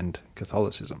Orthodoxy and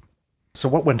Catholicism. So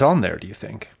what went on there, do you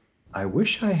think? I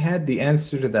wish I had the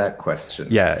answer to that question.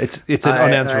 Yeah, it's an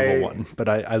unanswerable one, but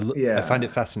I find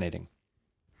it fascinating.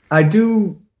 I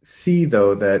do see,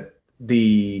 though, that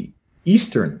the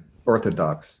Eastern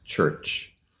Orthodox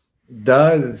Church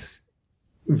does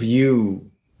view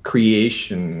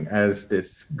creation as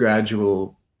this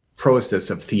gradual process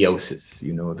of theosis.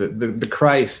 The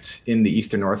Christ in the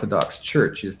Eastern Orthodox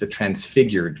Church is the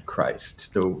transfigured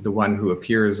Christ, the one who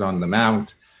appears on the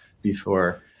Mount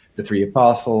before the three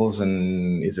apostles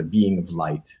and is a being of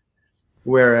light.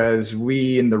 Whereas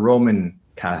we in the Roman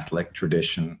Catholic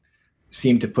tradition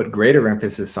seem to put greater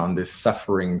emphasis on this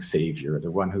suffering Savior,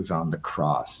 the one who's on the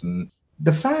cross. And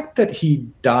the fact that he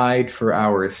died for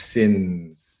our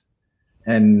sins,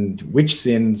 and which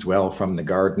sins? Well, from the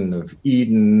Garden of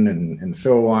Eden and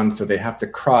so on. So they have to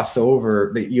cross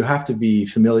over. You have to be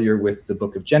familiar with the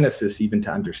book of Genesis even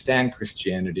to understand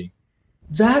Christianity.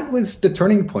 That was the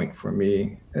turning point for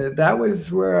me. That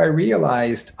was where I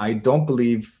realized I don't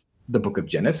believe the book of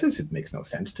Genesis. It makes no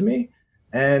sense to me.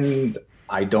 And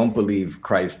I don't believe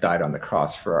Christ died on the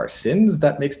cross for our sins.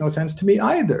 That makes no sense to me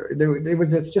either.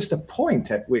 It's just a point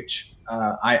at which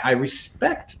I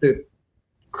respect the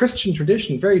Christian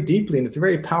tradition very deeply, and it's a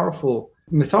very powerful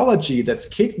mythology that's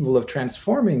capable of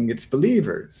transforming its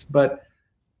believers. But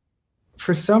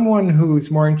for someone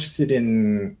who's more interested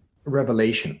in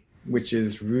revelation, which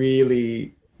is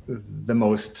really the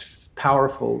most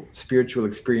powerful spiritual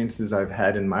experiences I've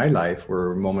had in my life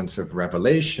were moments of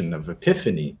revelation, of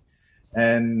epiphany.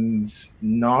 And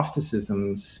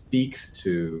Gnosticism speaks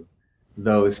to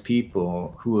those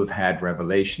people who have had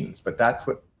revelations. But that's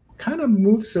what kind of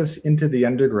moves us into the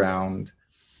underground.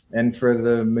 And for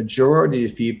the majority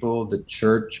of people, the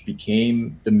church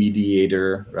became the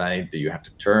mediator, right? That you have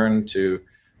to turn to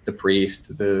the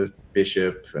priest, the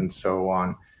bishop, and so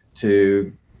on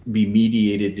to be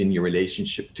mediated in your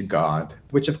relationship to God,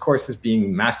 which of course is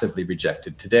being massively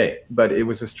rejected today. But it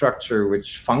was a structure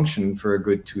which functioned for a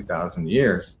good 2,000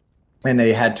 years. And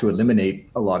they had to eliminate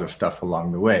a lot of stuff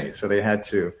along the way. So they had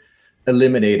to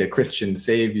eliminate a Christian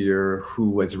savior who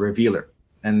was a revealer.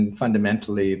 And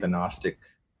fundamentally, the Gnostic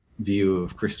view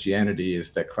of Christianity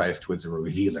is that Christ was a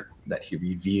revealer, that he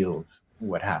revealed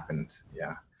what happened.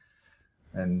 Yeah.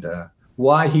 And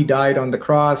why he died on the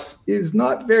cross is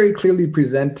not very clearly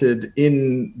presented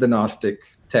in the Gnostic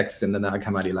text in the Nag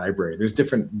Hammadi library. There's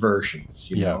different versions,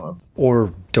 you know.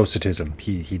 Or Docetism.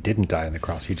 He didn't die on the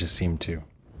cross. He just seemed to.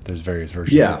 There's various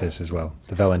versions of this as well.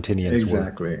 The Valentinians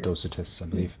were Docetists, I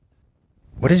believe.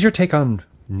 What is your take on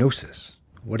Gnosis?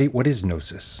 What is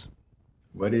Gnosis?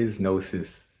 What is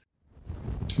Gnosis?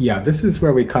 Yeah, this is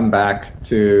where we come back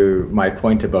to my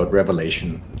point about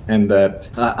revelation, and that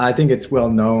I think it's well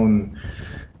known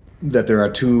that there are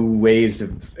two ways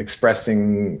of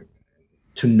expressing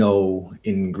to know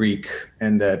in Greek,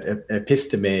 and that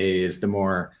episteme is the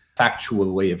more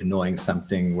factual way of knowing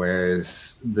something,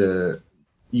 whereas the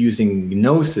using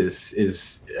gnosis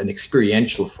is an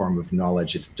experiential form of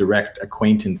knowledge. It's direct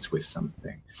acquaintance with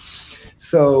something.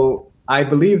 So I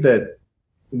believe that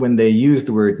when they used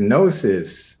the word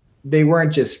gnosis, they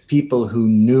weren't just people who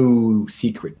knew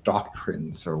secret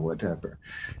doctrines or whatever.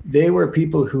 They were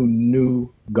people who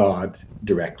knew God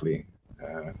directly.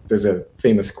 There's a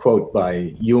famous quote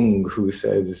by Jung who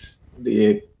says,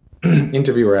 the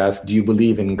interviewer asks, "Do you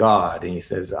believe in God?" And he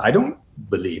says, "I don't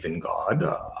believe in God.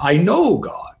 I know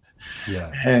God."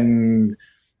 Yeah. And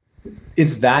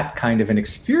it's that kind of an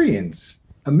experience,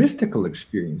 a mystical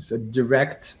experience, a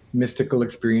direct mystical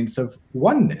experience of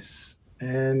oneness.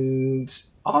 And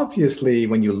obviously,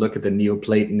 when you look at the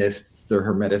Neoplatonists, the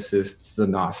Hermeticists, the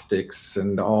Gnostics,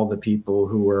 and all the people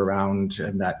who were around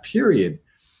in that period,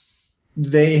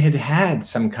 they had had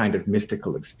some kind of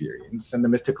mystical experience. And the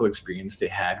mystical experience they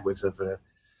had was of a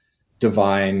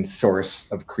divine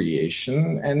source of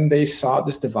creation. And they saw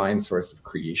this divine source of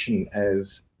creation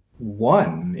as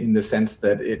one, in the sense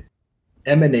that it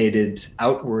emanated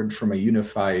outward from a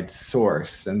unified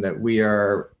source, and that we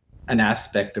are an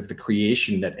aspect of the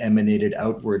creation that emanated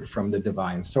outward from the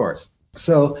divine source.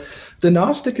 So the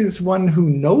Gnostic is one who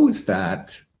knows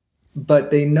that,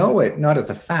 but they know it not as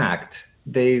a fact.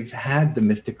 They've had the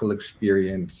mystical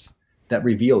experience that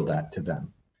revealed that to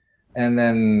them. And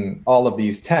then all of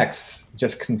these texts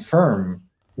just confirm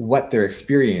what their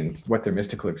experience, what their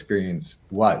mystical experience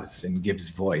was, and gives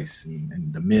voice,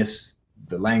 and the myth,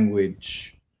 the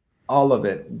language, all of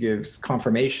it gives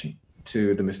confirmation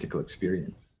to the mystical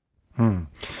experience.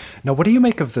 Now, what do you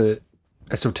make of the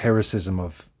esotericism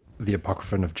of the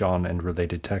Apocryphon of John and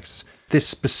related texts? This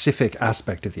specific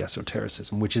aspect of the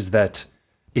esotericism, which is that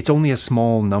it's only a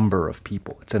small number of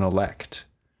people, it's an elect,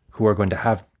 who are going to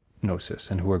have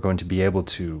gnosis and who are going to be able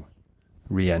to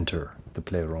re-enter the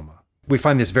pleroma. We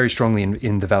find this very strongly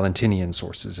in the Valentinian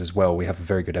sources as well. We have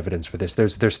very good evidence for this.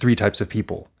 There's three types of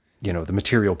people, the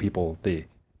material people, the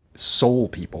soul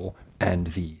people, and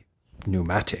the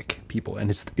pneumatic people. And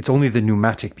it's only the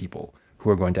pneumatic people who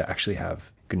are going to actually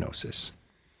have gnosis.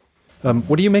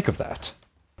 What do you make of that?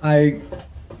 I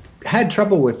had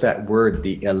trouble with that word,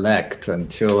 the elect,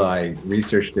 until I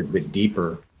researched it a bit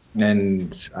deeper.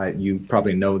 And you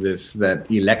probably know this, that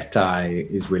electi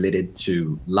is related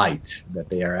to light, that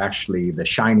they are actually the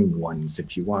shining ones.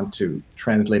 If you want to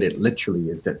translate it literally,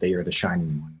 is that they are the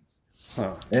shining ones.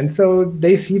 Huh. And so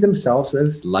they see themselves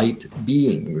as light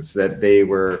beings, that they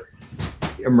were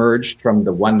emerged from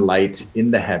the one light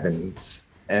in the heavens.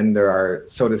 And there are,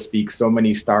 so to speak, so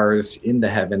many stars in the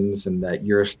heavens, and that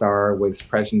your star was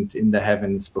present in the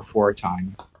heavens before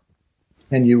time.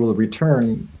 And you will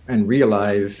return and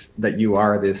realize that you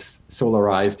are this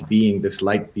solarized being, this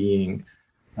light being,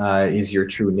 is your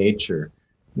true nature.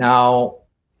 Now,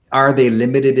 are they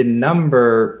limited in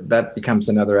number? That becomes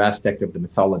another aspect of the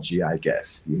mythology, I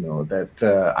guess.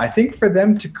 That I think for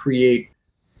them to create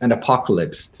an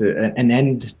apocalypse, an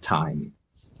end time,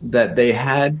 that they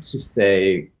had to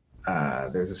say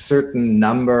there's a certain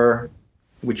number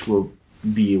which will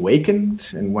be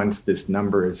awakened, and once this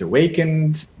number is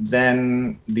awakened,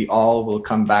 then the all will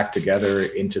come back together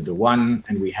into the one,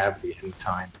 and we have the end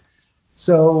time.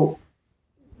 So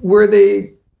were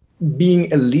they being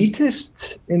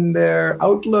elitist in their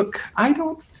outlook? I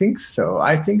don't think so.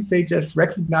 I think they just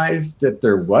recognized that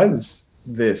there was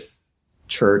this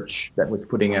church that was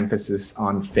putting emphasis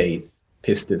on faith,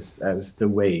 pistis, as the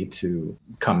way to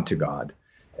come to God.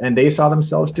 And they saw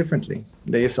themselves differently.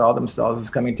 They saw themselves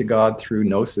as coming to God through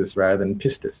gnosis rather than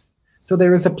pistis. So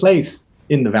there is a place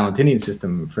in the Valentinian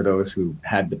system for those who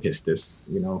had the pistis,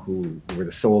 who were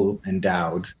the soul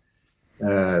endowed.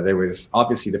 There was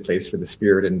obviously the place for the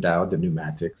spirit endowed, the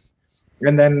pneumatics.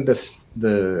 And then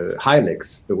the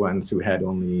hylics, the ones who had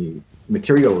only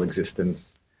material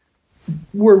existence,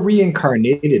 were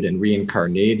reincarnated,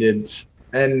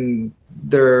 and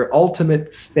their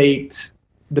ultimate fate,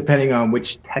 depending on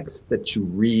which text that you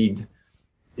read,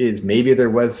 is maybe there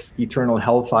was eternal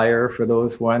hellfire for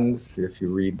those ones, if you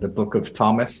read the book of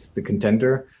Thomas, the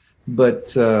Contender.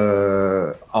 But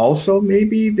also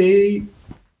maybe they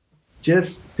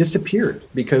just disappeared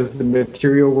because the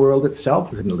material world itself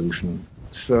was an illusion.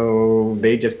 So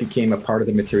they just became a part of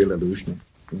the material illusion.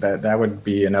 That would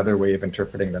be another way of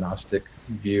interpreting the Gnostic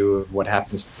view of what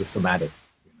happens to the somatics.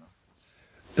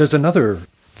 There's another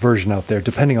version out there,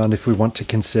 depending on if we want to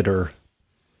consider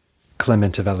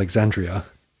Clement of Alexandria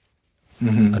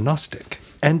a Gnostic,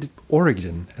 and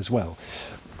Origen as well,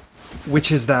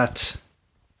 which is that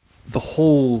the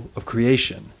whole of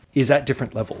creation is at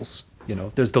different levels. You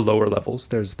know, there's the lower levels,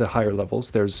 there's the higher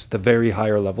levels, there's the very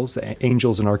higher levels, the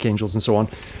angels and archangels and so on.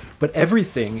 But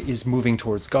everything is moving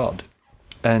towards God.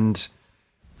 And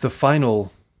the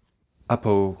final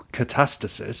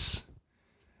apokatastasis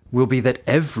will be that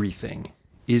everything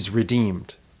is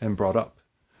redeemed and brought up.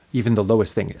 Even the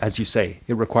lowest thing, as you say,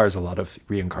 it requires a lot of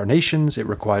reincarnations, it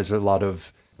requires a lot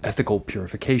of ethical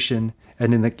purification.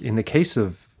 And in the case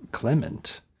of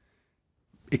Clement,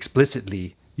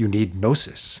 explicitly, you need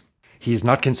gnosis. He's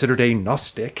not considered a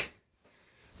Gnostic,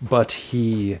 but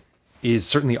he is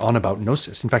certainly on about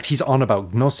gnosis. In fact, he's on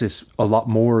about gnosis a lot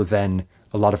more than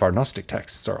a lot of our Gnostic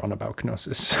texts are on about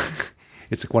gnosis.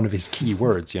 It's like one of his key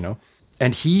words, you know?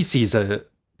 And he sees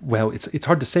it's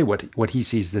hard to say what he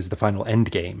sees as the final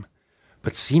end game,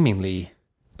 but seemingly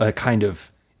a kind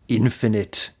of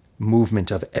infinite movement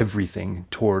of everything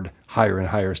toward higher and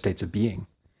higher states of being.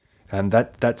 And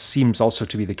that seems also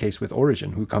to be the case with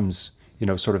Origen, who comes, you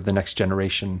know, sort of the next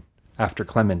generation after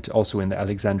Clement, also in the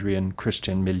Alexandrian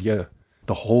Christian milieu.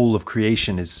 The whole of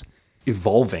creation is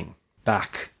evolving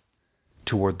back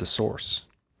toward the source.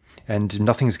 And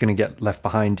nothing's going to get left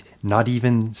behind, not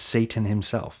even Satan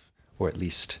himself. Or at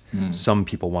least some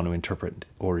people want to interpret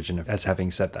Origen as having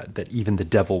said that even the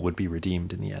devil would be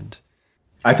redeemed in the end.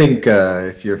 I think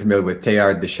if you're familiar with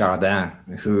Teilhard de Chardin,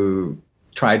 who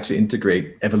tried to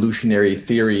integrate evolutionary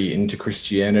theory into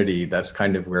Christianity, that's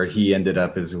kind of where he ended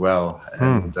up as well.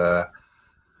 And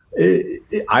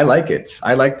I like it.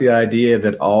 I like the idea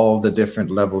that all the different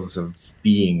levels of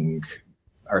being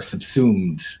are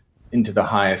subsumed into the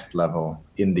highest level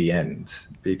in the end.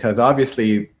 Because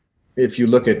obviously, if you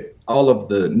look at all of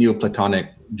the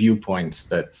Neoplatonic viewpoints,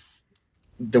 that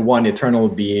the one eternal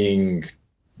being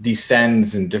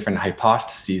descends in different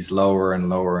hypostases lower and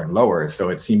lower and lower. So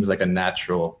it seems like a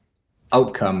natural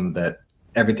outcome that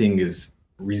everything is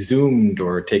resumed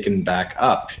or taken back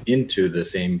up into the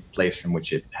same place from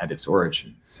which it had its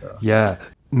origin. So. Yeah,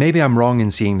 maybe I'm wrong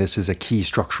in seeing this as a key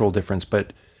structural difference,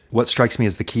 but what strikes me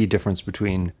as the key difference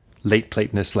between late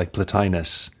Platonists like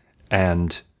Plotinus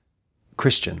and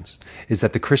Christians is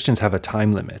that the Christians have a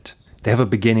time limit. They have a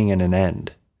beginning and an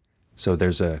end. So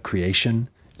there's a creation,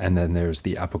 and then there's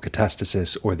the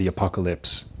apokatastasis or the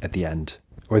apocalypse at the end,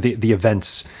 or the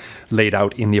events laid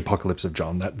out in the Apocalypse of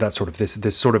John. That sort of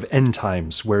this sort of end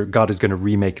times where God is going to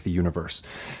remake the universe.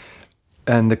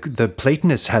 And the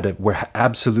Platonists were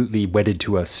absolutely wedded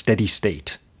to a steady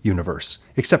state universe,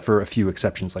 except for a few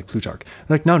exceptions like Plutarch.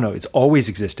 Like, no, it's always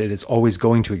existed. It's always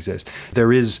going to exist.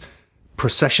 There is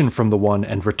procession from the one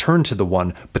and return to the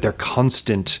one, but they're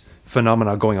constant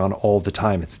phenomena going on all the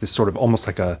time. It's this sort of almost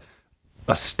like a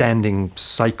standing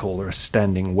cycle or a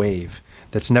standing wave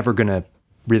that's never going to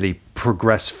really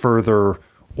progress further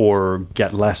or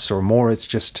get less or more. It's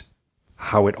just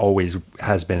how it always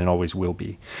has been and always will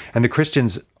be. And the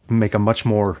Christians make a much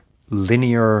more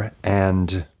linear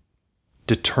and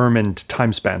determined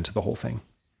time span to the whole thing.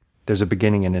 There's a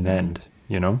beginning and an end,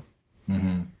 you know?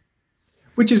 Mm-hmm.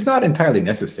 Which is not entirely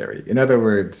necessary. In other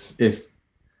words, if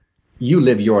you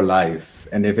live your life,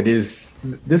 and if it is,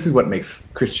 this is what makes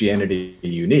Christianity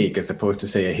unique, as opposed to,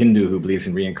 say, a Hindu who believes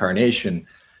in reincarnation.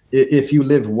 If you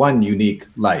live one unique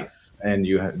life, and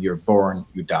you're born,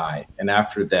 you die, and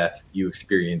after death, you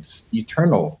experience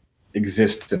eternal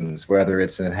existence, whether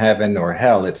it's in heaven or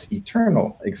hell, it's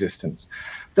eternal existence,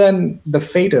 then the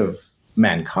fate of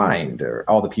mankind or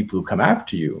all the people who come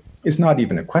after you is not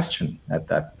even a question at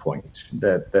that point,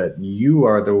 that you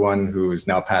are the one who is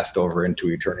now passed over into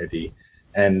eternity,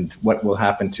 and what will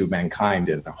happen to mankind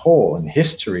as a whole and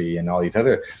history and all these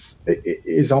other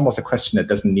is almost a question that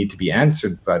doesn't need to be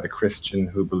answered by the Christian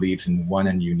who believes in one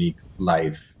and unique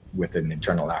life with an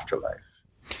eternal afterlife.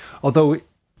 Although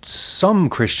some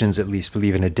Christians at least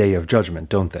believe in a day of judgment,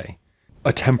 don't they?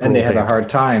 A temporal and they have day. a hard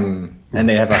time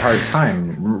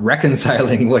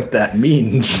reconciling what that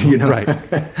means, you know. Right.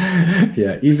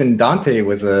 Yeah, even Dante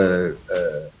was a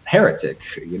heretic,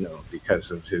 you know,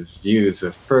 because of his views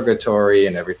of purgatory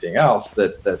and everything else.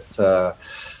 That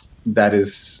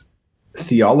is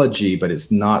theology, but it's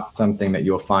not something that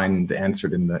you'll find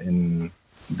answered in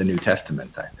the New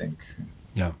Testament, I think.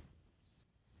 Yeah.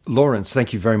 Laurence,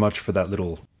 thank you very much for that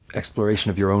little exploration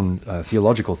of your own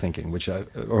theological thinking,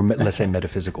 let's say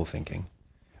metaphysical thinking,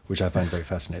 which I find very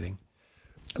fascinating.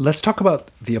 Let's talk about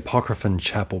the Apocryphon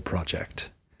Chapel project,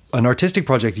 an artistic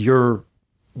project you're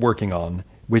working on,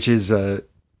 which is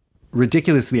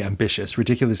ridiculously ambitious,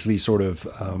 ridiculously sort of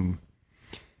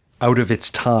out of its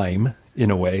time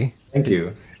in a way. Thank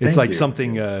you. It's Thank like you.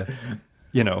 something, we're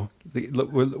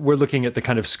looking at the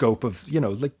kind of scope of,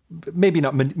 like maybe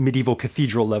not medieval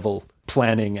cathedral level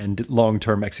planning and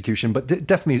long-term execution, but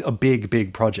definitely a big,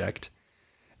 big project.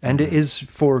 And it is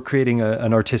for creating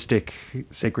an artistic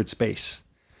sacred space.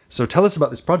 So tell us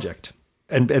about this project.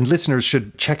 And listeners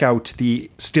should check out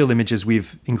the still images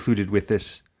we've included with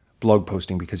this blog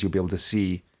posting, because you'll be able to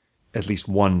see at least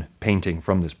one painting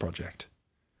from this project.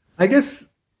 I guess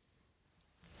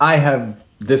I have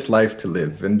this life to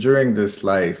live. And during this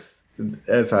life,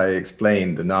 as I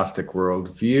explained, the Gnostic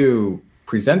worldview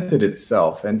presented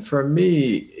itself. And for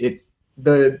me,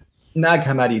 the Nag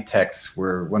Hammadi texts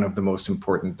were one of the most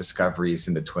important discoveries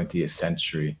in the 20th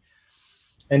century.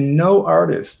 And no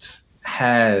artist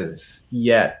has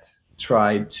yet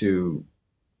tried to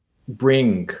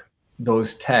bring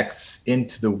those texts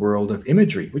into the world of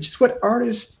imagery, which is what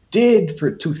artists did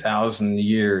for 2,000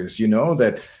 years.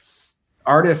 That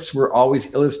artists were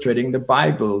always illustrating the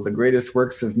Bible. The greatest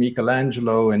works of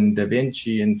Michelangelo and Da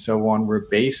Vinci and so on were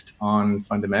based on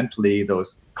fundamentally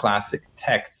those classic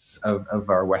texts of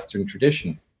our Western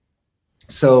tradition.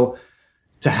 So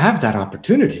to have that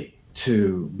opportunity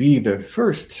to be the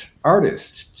first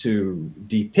artist to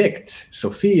depict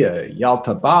Sophia,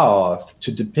 Yalta Baoth,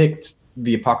 to depict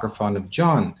the Apocryphon of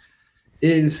John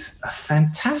is a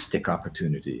fantastic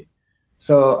opportunity.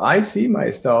 So I see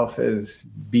myself as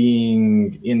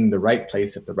being in the right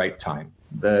place at the right time.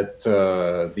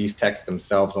 That these texts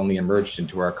themselves only emerged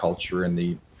into our culture in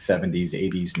the 70s,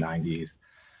 80s, 90s.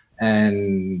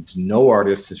 And no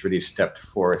artist has really stepped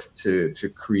forth to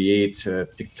create a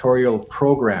pictorial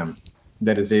program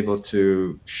that is able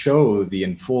to show the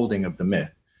unfolding of the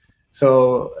myth.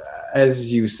 So,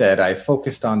 as you said, I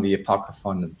focused on the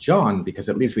Apocryphon of John because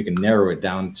at least we can narrow it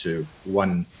down to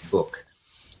one book.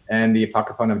 And the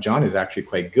Apocryphon of John is actually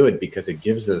quite good because it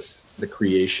gives us the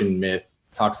creation myth,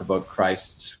 talks about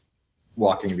Christ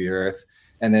walking the earth,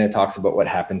 and then it talks about what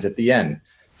happens at the end.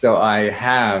 So I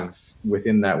have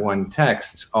within that one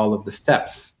text all of the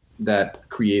steps that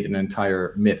create an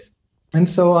entire myth. And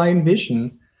so I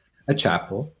envision a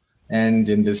chapel, and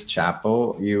in this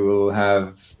chapel you will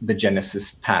have the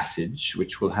Genesis passage,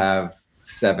 which will have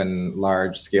 7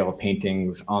 large-scale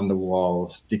paintings on the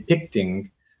walls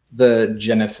depicting the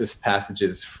Genesis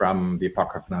passages from the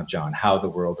Apocryphon of John, how the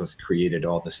world was created,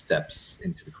 all the steps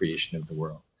into the creation of the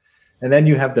world. And then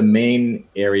you have the main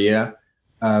area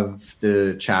of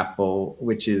the chapel,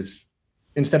 which is,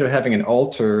 instead of having an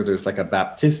altar, there's like a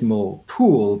baptismal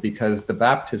pool, because the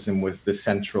baptism was the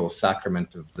central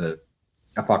sacrament of the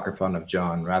Apocryphon of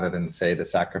John, rather than, say, the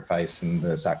sacrifice and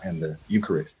the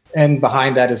Eucharist. And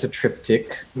behind that is a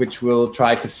triptych, which will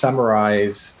try to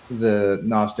summarize the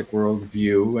Gnostic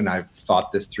worldview, and I've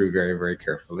thought this through very, very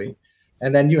carefully.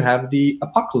 And then you have the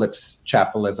Apocalypse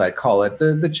Chapel, as I call it,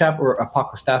 the chapel, or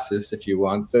apostasis, if you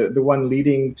want, the one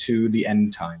leading to the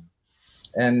end time.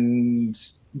 And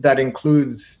that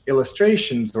includes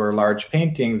illustrations or large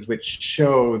paintings which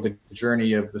show the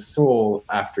journey of the soul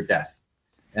after death.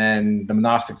 And the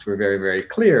monastics were very, very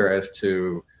clear as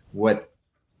to what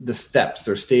the steps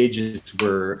or stages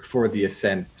were for the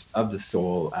ascent of the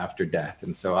soul after death.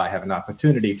 And so I have an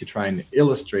opportunity to try and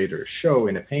illustrate or show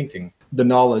in a painting the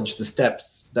knowledge, the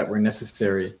steps that were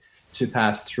necessary to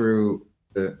pass through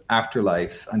the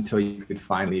afterlife until you could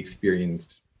finally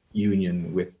experience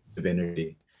union with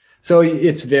divinity. So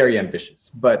it's very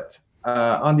ambitious. But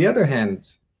on the other hand,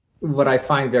 what I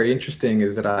find very interesting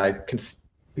is that I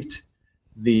conceived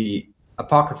the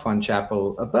Apocryphon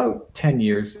Chapel about 10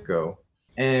 years ago.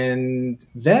 And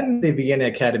then the Vienna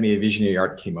Academy of Visionary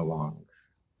Art came along.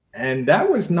 And that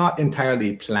was not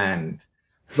entirely planned.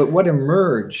 But what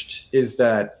emerged is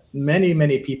that many,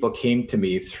 many people came to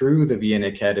me through the Vienna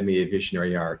Academy of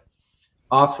Visionary Art,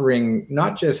 offering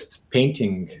not just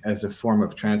painting as a form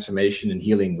of transformation and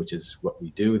healing, which is what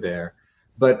we do there,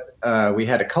 but we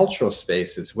had a cultural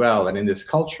space as well. And in this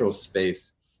cultural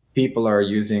space, people are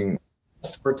using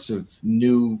sorts of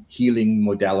new healing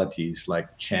modalities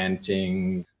like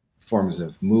chanting, forms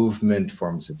of movement,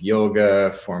 forms of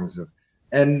yoga,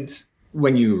 and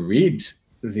when you read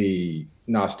the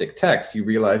Gnostic text, you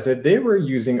realize that they were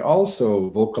using also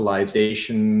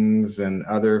vocalizations and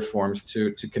other forms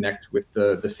to connect with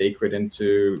the sacred and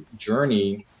to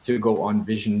journey, to go on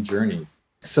vision journeys.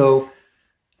 So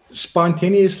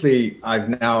spontaneously, I've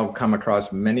now come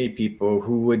across many people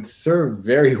who would serve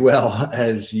very well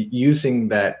as using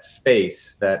that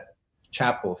space, that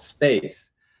chapel space,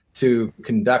 to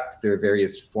conduct their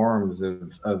various forms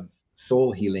of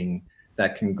soul healing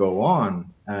that can go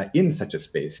on in such a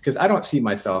space. Because I don't see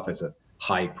myself as a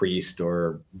high priest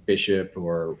or bishop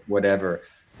or whatever.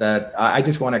 that I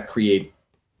just want to create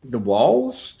the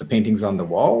walls, the paintings on the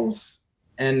walls,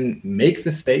 and make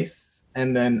the space,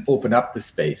 and then open up the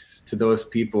space to those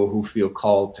people who feel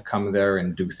called to come there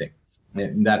and do things.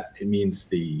 And that it means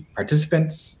the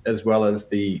participants as well as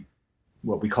the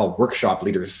what we call workshop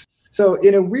leaders. So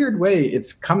in a weird way,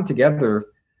 it's come together,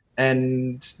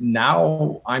 and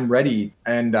now I'm ready.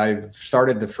 And I've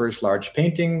started the first large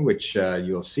painting, which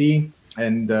you'll see.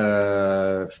 And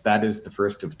that is the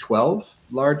first of 12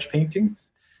 large paintings.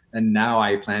 And now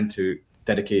I plan to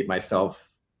dedicate myself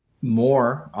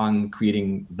more on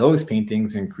creating those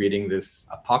paintings and creating this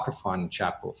Apocryphon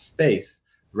chapel space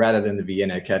rather than the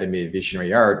Vienna Academy of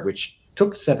Visionary Art, which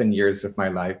took 7 years of my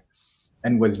life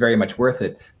and was very much worth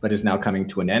it, but is now coming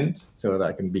to an end so that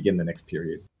I can begin the next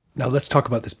period. Now let's talk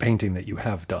about this painting that you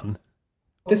have done.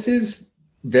 This is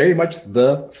very much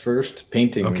the first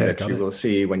painting that you will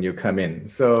see when you come in.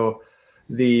 So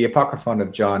the Apocryphon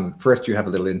of John, first you have a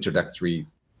little introductory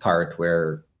part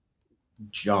where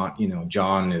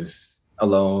John is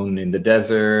alone in the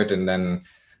desert, and then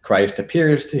Christ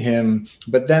appears to him,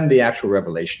 but then the actual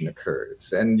revelation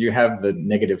occurs. And you have the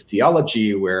negative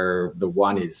theology where the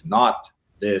one is not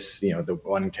this, the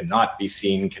one cannot be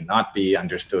seen, cannot be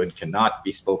understood, cannot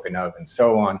be spoken of, and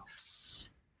so on.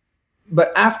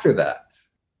 But after that,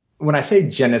 when I say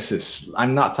Genesis,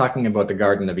 I'm not talking about the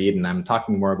Garden of Eden. I'm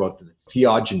talking more about the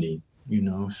theogony,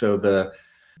 so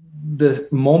the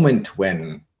moment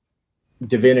when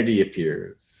divinity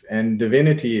appears, and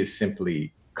divinity is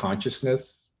simply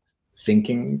consciousness,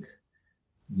 thinking,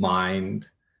 mind.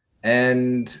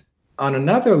 And on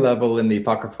another level in the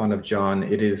Apocryphon of John,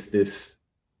 it is this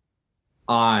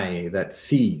eye that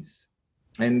sees.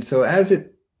 And so as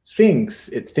it thinks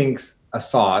a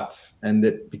thought, and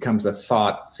it becomes a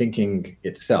thought thinking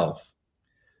itself.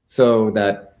 So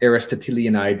that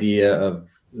Aristotelian idea of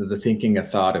the thinking a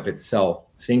thought of itself,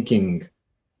 thinking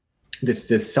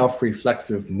this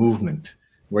self-reflexive movement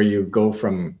where you go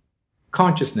from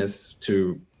consciousness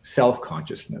to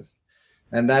self-consciousness.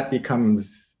 And that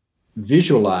becomes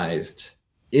visualized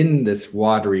in this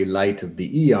watery light of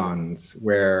the eons,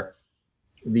 where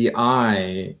the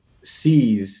eye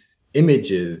sees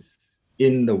images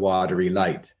in the watery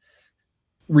light.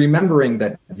 Remembering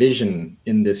that vision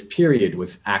in this period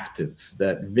was active,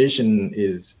 that vision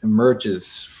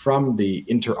emerges from the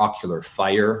interocular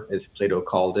fire, as Plato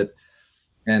called it,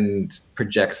 and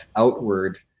projects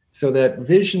outward, so that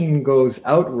vision goes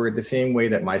outward the same way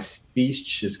that my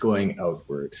speech is going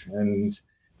outward. And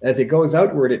as it goes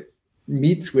outward, it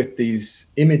meets with these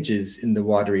images in the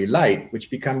watery light, which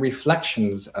become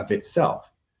reflections of itself.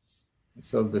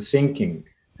 So the thinking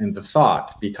and the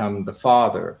thought become the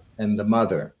father and the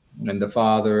mother, and the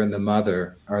father and the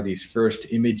mother are these first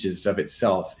images of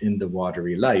itself in the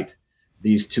watery light.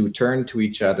 These two turn to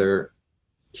each other,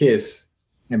 kiss,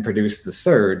 and produce the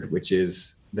third, which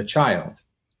is the child.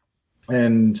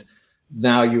 And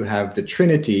now you have the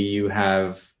Trinity, you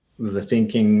have the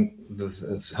thinking, the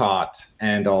thought,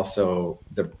 and also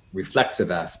the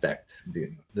reflexive aspect,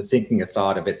 the thinking a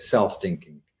thought of itself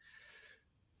thinking.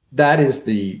 That is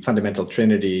the fundamental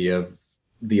Trinity of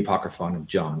the Apocryphon of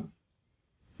John.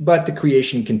 But the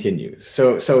creation continues.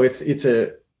 So it's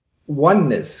a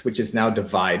oneness which is now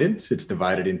divided. It's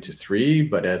divided into three,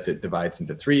 but as it divides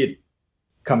into three, it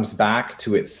comes back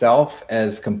to itself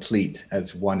as complete,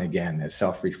 as one again, as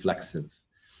self-reflexive,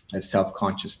 as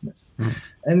self-consciousness.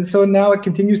 And so now it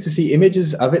continues to see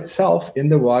images of itself in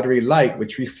the watery light,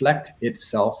 which reflect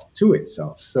itself to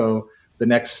itself. So the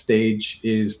next stage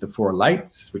is the four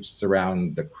lights, which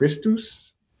surround the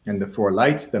Christus, and the four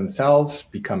lights themselves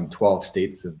become 12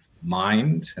 states of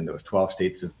mind. And those 12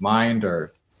 states of mind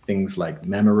are things like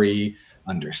memory,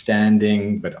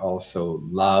 understanding, but also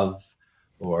love,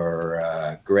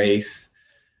 or grace,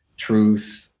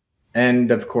 truth,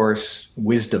 and of course,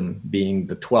 wisdom being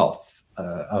the 12th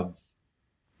of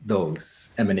those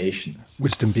emanations.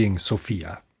 Wisdom being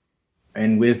Sophia.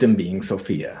 And wisdom being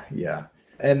Sophia, yeah.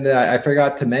 And I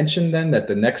forgot to mention then that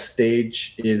the next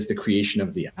stage is the creation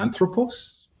of the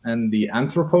anthropos. And the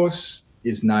anthropos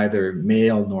is neither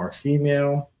male nor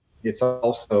female. This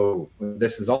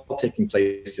is all taking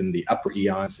place in the upper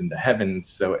eons in the heavens.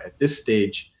 So at this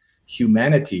stage,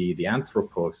 humanity, the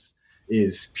anthropos,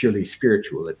 is purely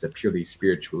spiritual. It's a purely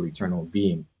spiritual, eternal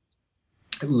being.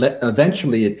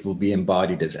 Eventually, it will be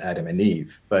embodied as Adam and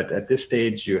Eve. But at this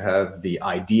stage, you have the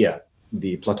idea,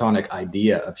 the Platonic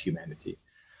idea of humanity.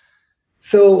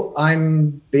 So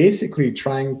I'm basically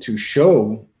trying to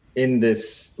show in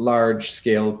this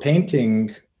large-scale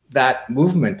painting that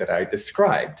movement that I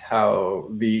described, how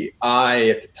the I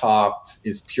at the top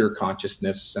is pure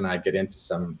consciousness, and I get into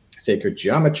some sacred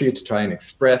geometry to try and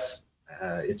express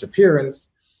its appearance,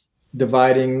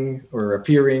 dividing or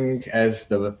appearing as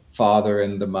the father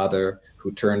and the mother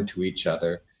who turn to each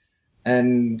other.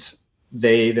 And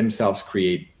they themselves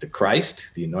create the Christ,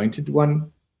 the anointed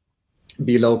one.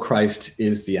 Below Christ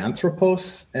is the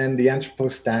Anthropos, and the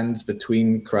Anthropos stands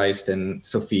between Christ and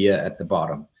Sophia at the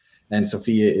bottom. And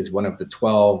Sophia is one of the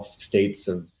 12 states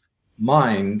of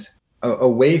mind, a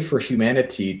way for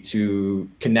humanity to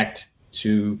connect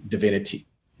to divinity.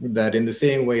 That in the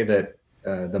same way that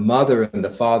the mother and the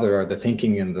father are the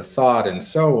thinking and the thought and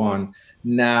so on,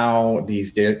 now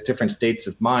these different states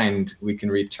of mind, we can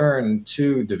return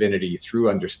to divinity through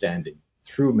understanding,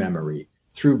 through memory,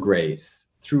 through grace,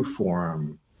 through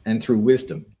form, and through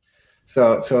wisdom.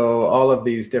 So all of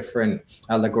these different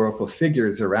allegorical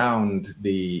figures around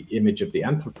the image of the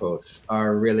Anthropos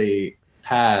are really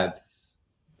paths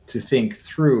to think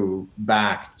through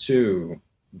back to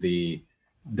the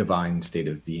divine state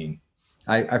of being.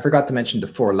 I forgot to mention the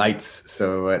 4 lights.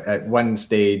 So at one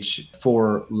stage,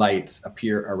 4 lights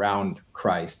appear around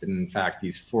Christ. And in fact,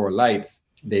 these 4 lights,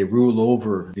 they rule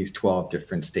over these 12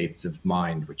 different states of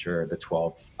mind, which are the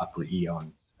 12 upper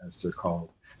eons, as they're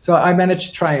called. So I managed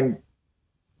to try and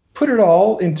put it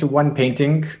all into one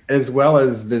painting, as well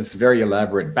as this very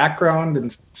elaborate background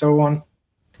and so on.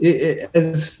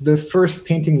 As the first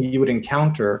painting you would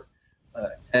encounter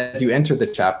as you enter the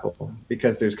chapel,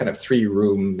 because there's kind of 3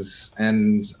 rooms,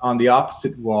 and on the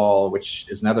opposite wall, which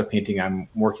is another painting I'm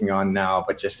working on now,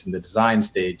 but just in the design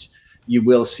stage, you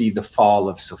will see the Fall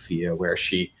of Sophia, where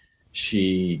she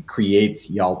creates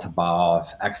Yaldabaoth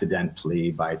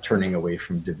accidentally by turning away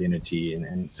from divinity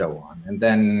and so on. And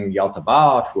then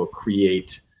Yaldabaoth will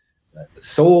create the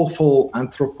soulful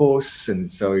Anthropos,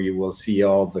 and so you will see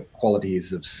all the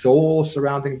qualities of soul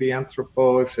surrounding the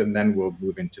Anthropos, and then we'll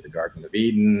move into the Garden of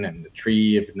Eden and the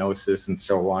Tree of Gnosis and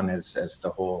so on as the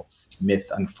whole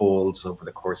myth unfolds over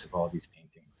the course of all these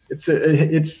paintings.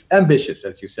 It's ambitious,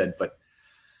 as you said, but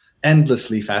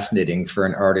endlessly fascinating for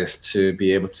an artist to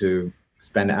be able to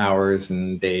spend hours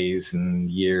and days and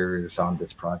years on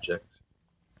this project.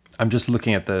 I'm just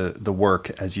looking at the work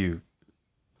as you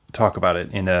talk about it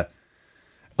in a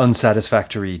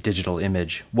unsatisfactory digital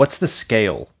image. What's the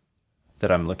scale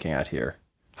that I'm looking at here?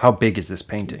 How big is this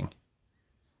painting?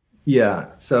 Yeah,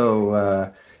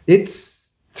 so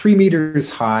it's 3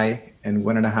 meters high and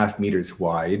 1.5 meters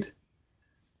wide.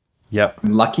 Yep.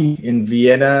 I'm lucky in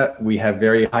Vienna, we have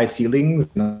very high ceilings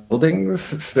in buildings,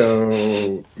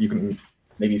 so you can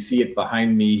maybe see it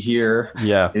behind me here.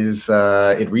 Yeah.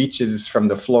 It reaches from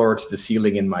the floor to the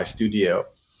ceiling in my studio.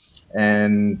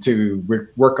 And to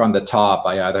work on the top,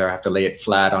 I either have to lay it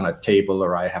flat on a table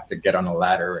or I have to get on a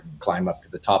ladder and climb up to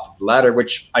the top of the ladder,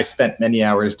 which I spent many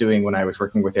hours doing when I was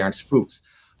working with Ernst Fuchs.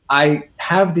 I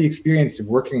have the experience of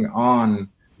working on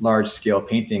large-scale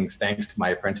paintings thanks to my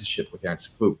apprenticeship with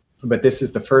Ernst Fuchs. But this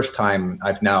is the first time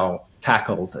I've now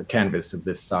tackled a canvas of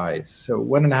this size. So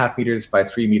 1.5 meters by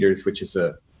 3 meters, which is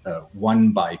a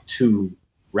 1x2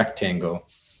 rectangle.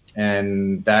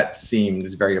 And that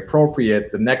seems very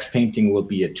appropriate. The next painting will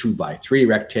be a 2x3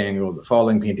 rectangle. The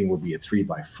following painting will be a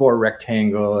 3x4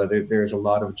 rectangle. There's a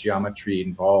lot of geometry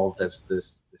involved as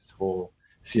this whole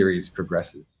series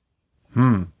progresses.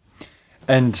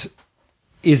 And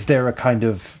is there a kind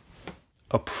of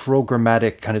a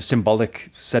programmatic kind of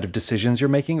symbolic set of decisions you're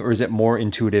making, or is it more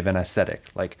intuitive and aesthetic?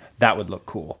 Like, that would look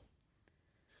cool.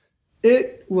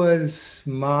 It was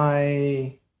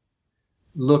my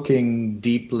looking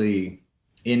deeply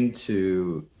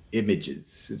into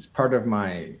images. It's part of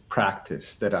my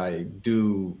practice that I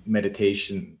do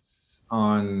meditations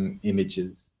on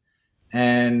images.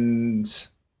 And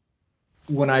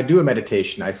when I do a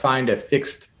meditation, I find a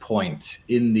fixed point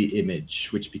in the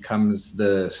image, which becomes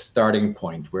the starting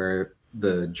point where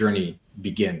the journey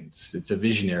begins. It's a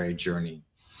visionary journey.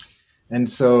 And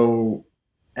so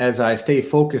as I stay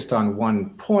focused on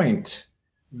one point,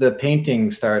 the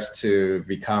painting starts to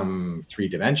become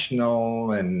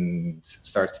 3-dimensional and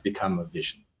starts to become a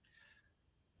vision.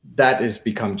 That has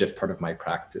become just part of my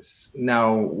practice.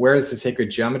 Now, where is the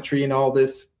sacred geometry in all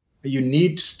this? You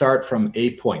need to start from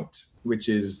a point, which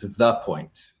is the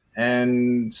point.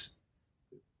 And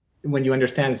when you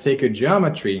understand sacred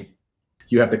geometry,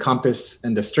 you have the compass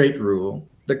and the straight rule.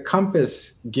 The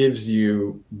compass gives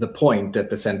you the point at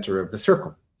the center of the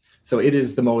circle. So it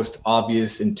is the most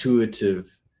obvious,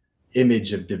 intuitive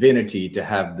image of divinity to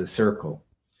have the circle.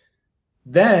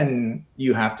 Then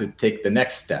you have to take the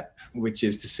next step, which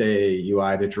is to say you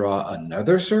either draw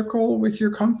another circle with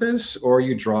your compass or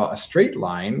you draw a straight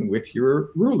line with your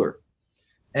ruler.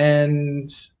 And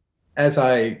as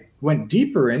I went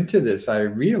deeper into this, I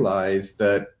realized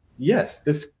that yes,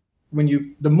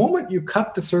 the moment you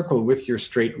cut the circle with your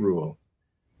straight rule,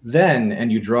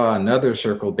 and you draw another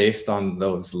circle based on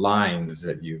those lines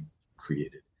that you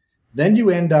created, then you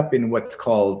end up in what's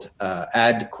called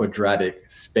ad quadratic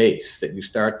space, that you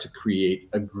start to create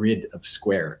a grid of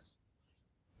squares.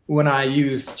 When I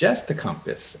use just the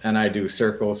compass and I do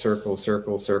circle, circle,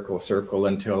 circle, circle, circle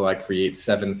until I create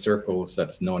 7 circles,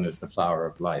 that's known as the flower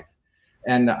of life,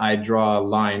 and I draw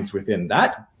lines within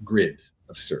that grid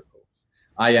of circles,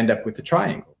 I end up with a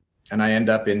triangle, and I end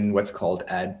up in what's called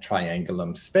ad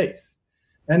triangulum space.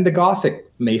 And the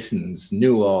Gothic masons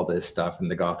knew all this stuff, and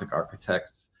the Gothic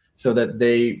architects, so that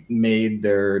they made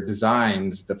their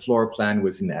designs. The floor plan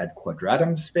was in ad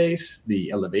quadratum space.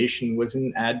 The elevation was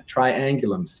in ad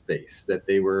triangulum space, that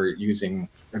they were using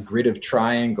a grid of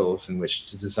triangles in which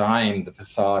to design the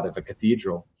facade of a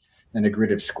cathedral, and a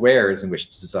grid of squares in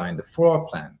which to design the floor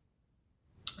plan.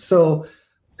 So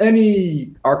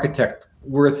any architect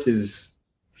worth his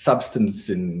substance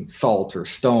in salt or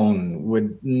stone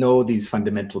would know these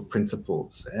fundamental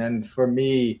principles. And for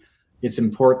me, it's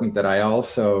important that I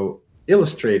also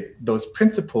illustrate those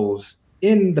principles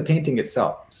in the painting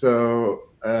itself. So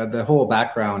the whole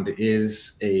background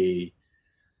is a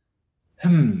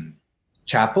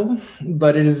chapel,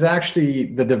 but it is actually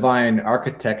the divine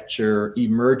architecture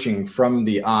emerging from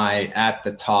the eye at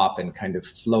the top and kind of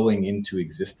flowing into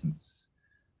existence.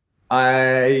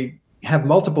 I have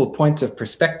multiple points of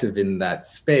perspective in that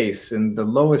space, and the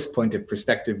lowest point of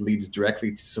perspective leads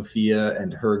directly to Sophia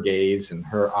and her gaze and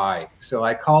her eye. So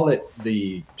I call it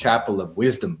the Chapel of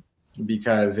Wisdom,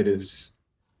 because it is,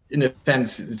 in a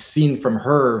sense, it's seen from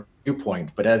her viewpoint.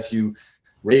 But as you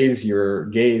raise your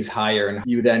gaze higher, and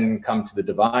you then come to the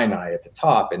divine eye at the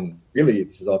top, and really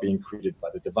this is all being created by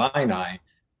the divine eye.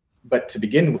 But to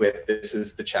begin with, this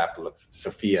is the Chapel of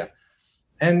Sophia.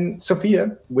 And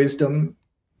Sophia, wisdom,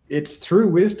 it's through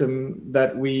wisdom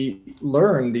that we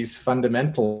learn these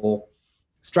fundamental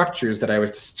structures that I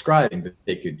was describing, the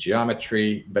sacred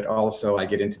geometry, but also I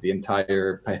get into the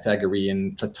entire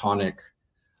Pythagorean, Platonic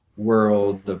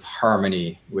world of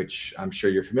harmony, which I'm sure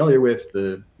you're familiar with,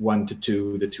 the 1 to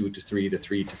 2, the 2 to 3, the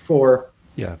 3 to 4.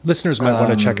 Yeah, listeners might want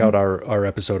to check out our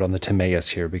episode on the Timaeus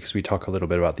here, because we talk a little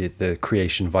bit about the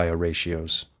creation via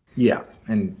ratios. Yeah,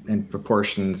 and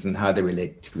proportions and how they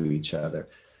relate to each other.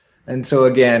 And so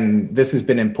again, this has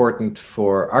been important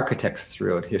for architects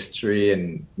throughout history,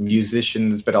 and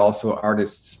musicians, but also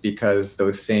artists, because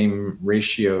those same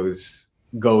ratios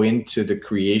go into the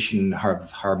creation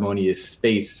of harmonious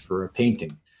space for a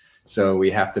painting. So we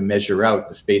have to measure out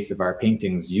the space of our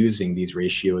paintings using these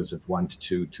ratios of 1 to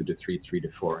 2, 2 to 3, 3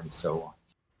 to 4, and so on.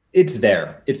 It's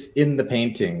there, it's in the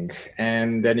painting,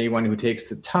 and anyone who takes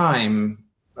the time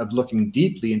of looking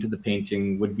deeply into the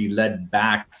painting would be led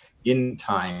back in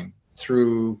time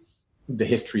through the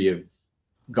history of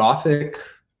Gothic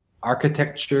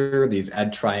architecture, these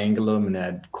ad triangulum and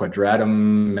ad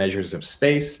quadratum measures of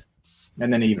space,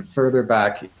 and then even further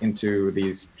back into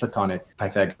these Platonic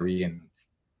Pythagorean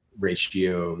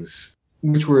ratios,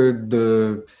 which were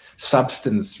the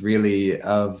substance really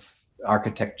of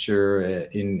architecture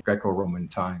in Greco-Roman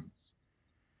times.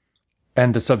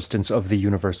 And the substance of the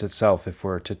universe itself, if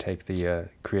we're to take the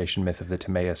creation myth of the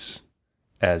Timaeus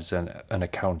as an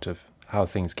account of how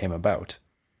things came about.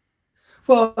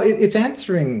 Well, it's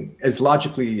answering as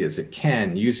logically as it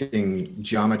can using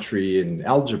geometry and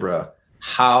algebra.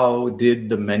 How did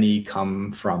the many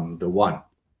come from the one?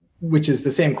 Which is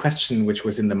the same question which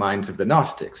was in the minds of the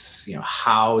Gnostics.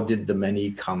 How did the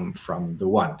many come from the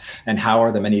one? And how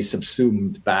are the many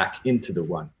subsumed back into the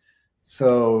one?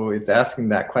 So it's asking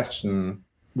that question,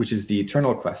 which is the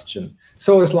eternal question.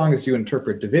 So as long as you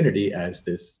interpret divinity as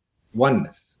this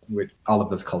oneness, which all of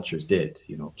those cultures did,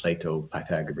 Plato,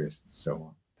 Pythagoras, and so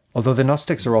on. Although the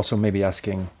Gnostics are also maybe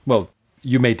asking, well,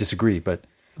 you may disagree, but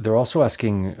they're also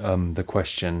asking the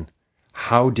question,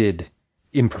 how did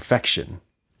imperfection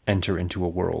enter into a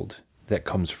world that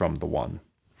comes from the one?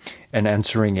 And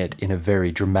answering it in a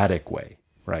very dramatic way,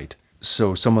 right?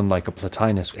 So someone like a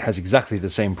Plotinus has exactly the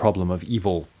same problem of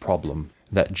evil problem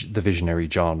that the visionary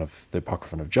John of the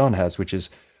Apocryphon of John has, which is,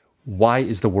 why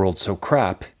is the world so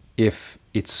crap if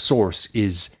its source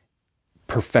is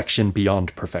perfection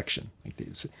beyond perfection?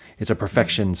 It's a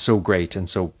perfection so great and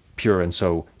so pure and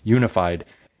so unified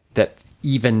that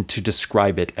even to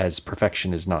describe it as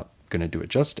perfection is not going to do it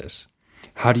justice.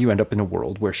 How do you end up in a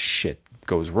world where shit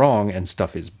goes wrong and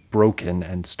stuff is broken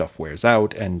and stuff wears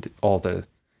out and all the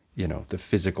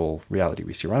physical reality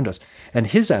we see around us? And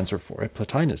his answer for it,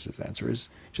 Plotinus's answer, is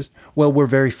just, well, we're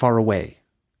very far away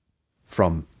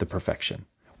from the perfection.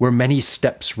 We're many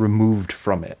steps removed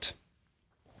from it.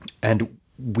 And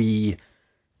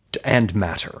and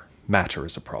matter. Matter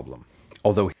is a problem.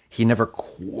 Although he never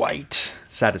quite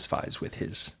satisfies with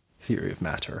his theory of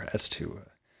matter as to,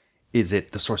 is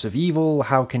it the source of evil?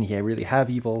 How can he really have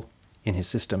evil in his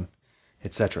system,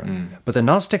 etc. But the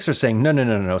Gnostics are saying,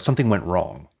 no, something went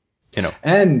wrong.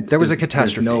 And there was a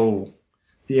catastrophe.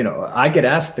 I get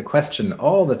asked the question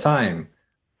all the time.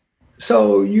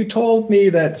 So you told me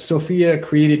that Sophia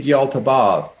created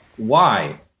Yaldabaoth.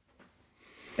 Why?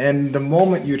 And the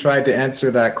moment you try to answer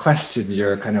that question,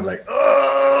 you're kind of like,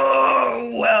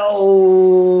 oh,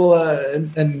 well,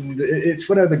 and it's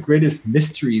one of the greatest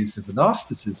mysteries of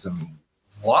Gnosticism.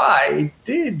 Why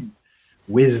did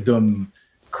wisdom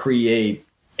create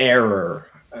error,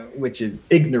 which is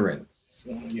ignorance?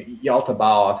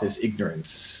 Yaldabaoth is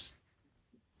ignorance.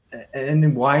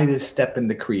 And why this step in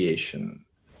the creation?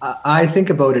 I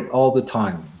think about it all the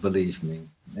time, believe me.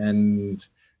 And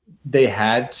they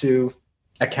had to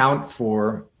account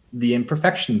for the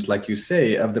imperfections, like you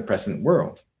say, of the present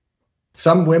world.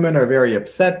 Some women are very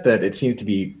upset that it seems to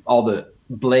be all the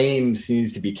blame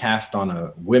seems to be cast on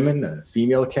a woman, a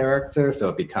female character. So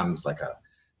it becomes like a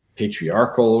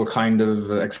patriarchal kind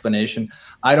of explanation.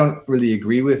 I don't really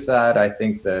agree with that. I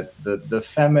think that the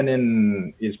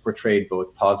feminine is portrayed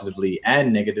both positively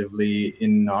and negatively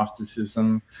in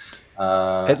Gnosticism.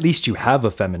 At least you have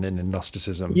a feminine in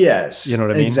Gnosticism. Yes. You know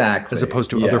what I mean? Exactly. As opposed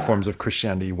to other forms of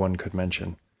Christianity one could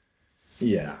mention.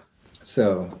 Yeah.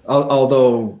 So,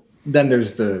 although then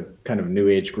there's the kind of New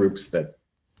Age groups that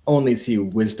only see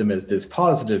wisdom as this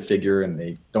positive figure, and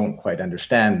they don't quite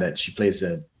understand that she plays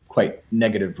a quite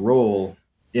negative role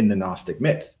in the Gnostic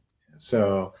myth.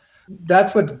 So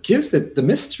that's what gives it the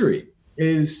mystery,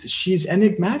 is she's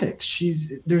enigmatic.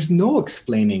 There's no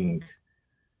explaining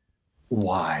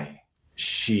why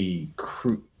she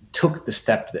took the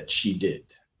step that she did.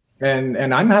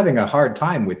 And I'm having a hard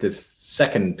time with this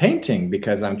second painting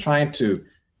because I'm trying to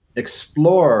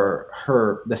explore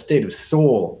the state of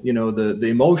soul, the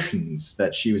emotions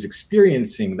that she was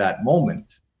experiencing that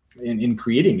moment in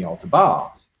creating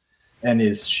Yaldabaoth. And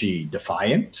is she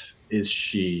defiant?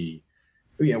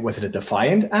 Was it a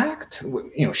defiant act?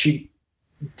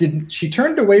 She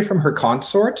turned away from her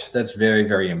consort. That's very,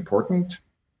 very important.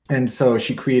 And so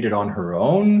she created on her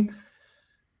own.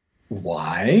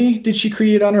 Why did she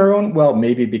create on her own? Well,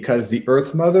 maybe because the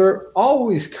Earth Mother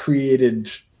always created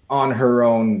on her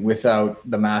own without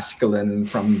the masculine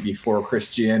from before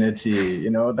Christianity.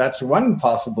 That's one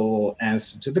possible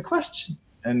answer to the question.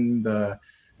 And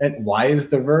why is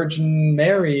the Virgin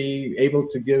Mary able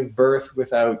to give birth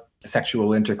without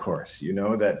sexual intercourse?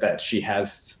 That she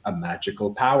has a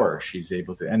magical power. She's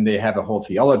able to, and they have a whole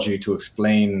theology to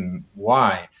explain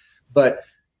why. But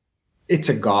it's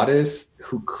a goddess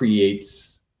who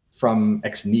creates from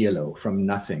ex nihilo, from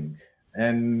nothing.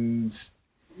 And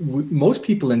most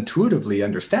people intuitively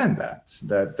understand that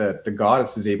the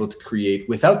goddess is able to create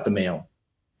without the male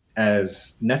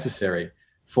as necessary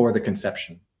for the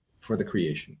conception, for the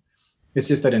creation. It's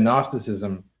just that in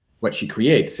Gnosticism, what she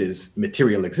creates is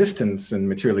material existence, and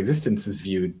material existence is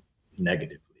viewed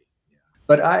negatively.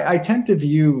 But I tend to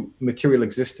view material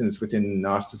existence within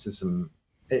Gnosticism,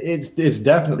 it's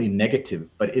definitely negative,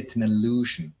 but it's an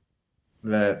illusion.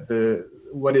 That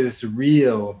what is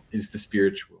real is the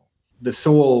spiritual. The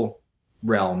soul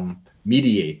realm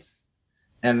mediates.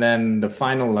 And then the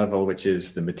final level, which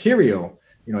is the material,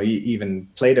 even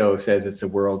Plato says it's a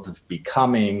world of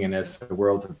becoming, and as the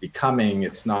world of becoming,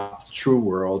 it's not the true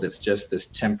world, it's just this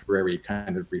temporary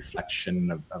kind of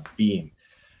reflection of being.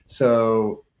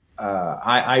 So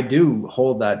I do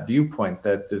hold that viewpoint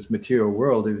that this material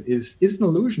world is an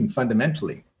illusion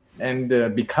fundamentally.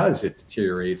 And because it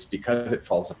deteriorates, because it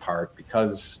falls apart,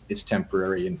 because it's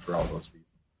temporary, and for all those reasons.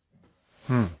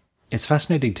 It's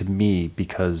fascinating to me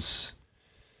because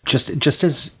just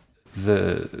as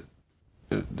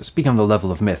speaking on the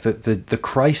level of myth, the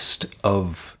Christ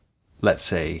of, let's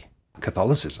say,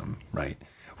 Catholicism, right?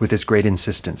 With this great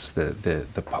insistence,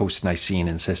 the post-Nicene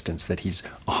insistence that he's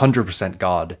 100%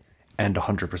 God and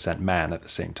 100% man at the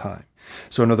same time.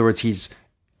 So in other words, he's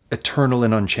eternal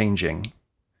and unchanging.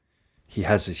 He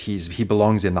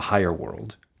belongs in the higher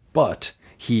world, but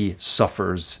he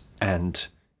suffers and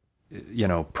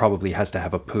probably has to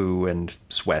have a poo and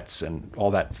sweats and all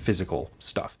that physical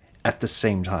stuff at the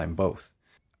same time, both.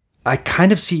 I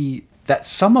kind of see that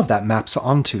some of that maps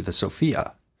onto the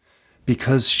Sophia,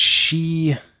 because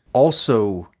she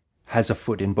also has a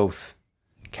foot in both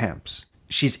camps.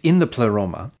 She's in the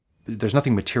pleroma. There's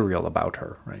nothing material about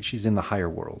her, right? She's in the higher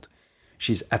world.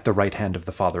 She's at the right hand of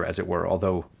the Father, as it were,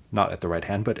 although not at the right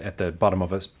hand, but at the bottom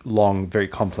of a long, very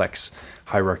complex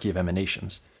hierarchy of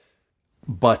emanations.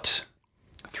 But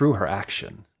through her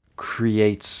action,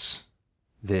 creates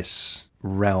this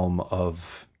realm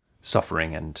of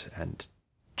suffering and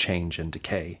change and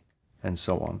decay and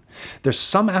so on. There's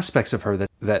some aspects of her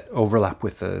that overlap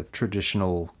with the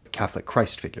traditional Catholic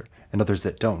Christ figure and others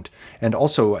that don't. And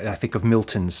also I think of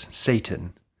Milton's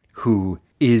Satan, who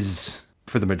is,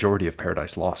 for the majority of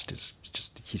Paradise Lost,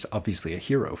 he's obviously a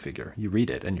hero figure. You read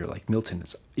it and you're like, Milton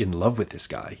is in love with this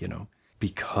guy,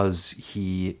 because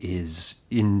he is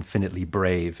infinitely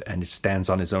brave and stands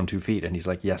on his own 2 feet. And he's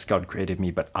like, yes, God created me,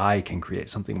 but I can create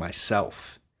something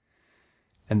myself.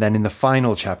 And then in the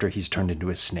final chapter, he's turned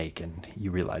into a snake, and you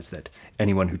realize that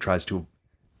anyone who tries to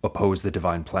oppose the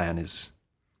divine plan is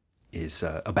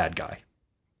a bad guy.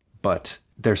 But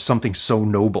there's something so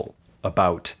noble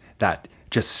about that,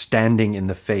 just standing in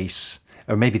the face,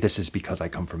 or maybe this is because I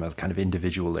come from a kind of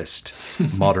individualist,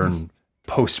 modern,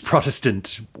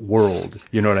 post-Protestant world,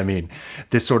 you know what I mean?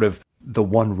 This sort of the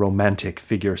one romantic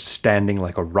figure standing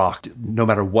like a rock, no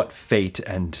matter what fate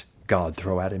and God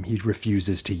throw at him, he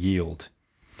refuses to yield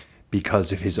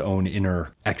because of his own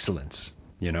inner excellence,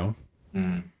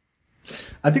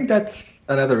 I think that's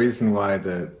another reason why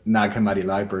the Nag Hammadi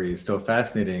library is so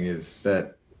fascinating, is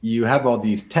that you have all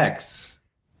these texts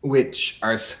which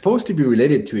are supposed to be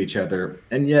related to each other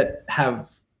and yet have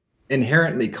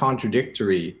inherently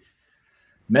contradictory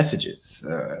messages,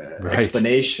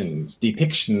 explanations,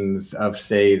 depictions of,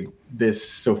 say, this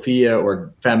Sophia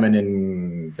or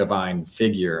feminine divine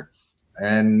figure.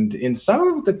 And in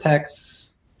some of the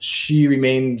texts, she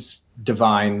remains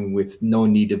divine with no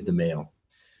need of the male.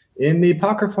 In the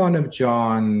Apocryphon of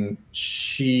John,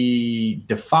 she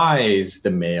defies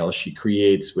the male she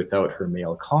creates without her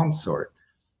male consort,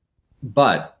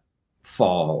 but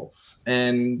falls.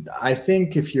 And I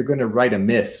think if you're going to write a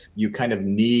myth, you kind of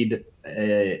need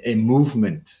a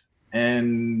movement,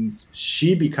 and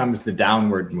she becomes the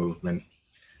downward movement.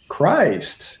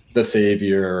 Christ, the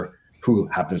savior, who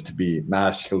happens to be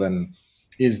masculine,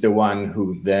 is the one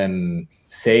who then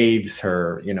saves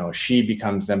her. She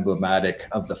becomes emblematic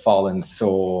of the fallen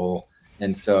soul.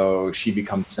 And so she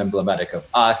becomes emblematic of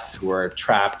us who are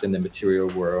trapped in the material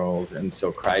world. And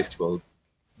so Christ will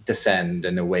descend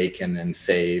and awaken and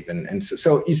save. And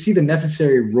so you see the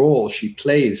necessary role she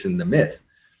plays in the myth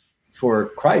for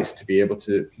Christ to be able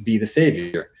to be the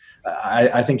savior.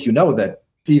 I think that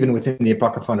even within the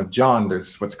Apocryphon of John,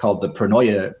 there's what's called the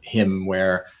Pronoia hymn,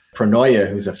 where Pronoia,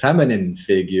 who's a feminine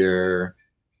figure,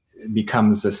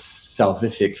 becomes a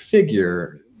salvific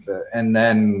figure. And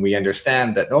then we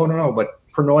understand that, no, but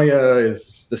Pronoia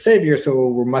is the savior, so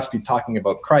we must be talking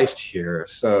about Christ here.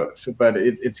 But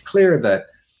it's clear that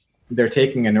they're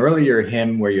taking an earlier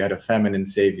hymn where you had a feminine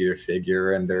savior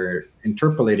figure, and they're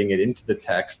interpolating it into the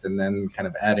text and then kind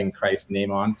of adding Christ's name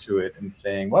onto it and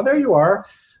saying, well, there you are,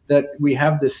 that we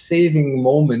have this saving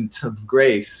moment of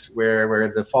grace where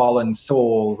the fallen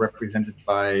soul represented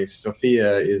by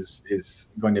Sophia is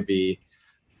going to be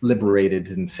liberated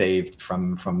and saved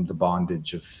from the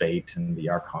bondage of fate and the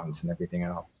archons and everything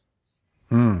else.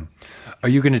 Are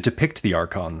you going to depict the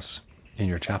archons in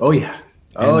your chapter? Oh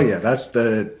yeah. That's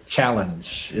the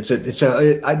challenge.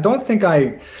 I don't think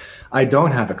I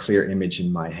don't have a clear image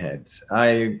in my head.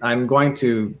 I'm going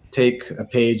to take a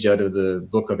page out of the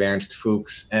book of Ernst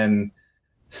Fuchs and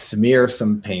smear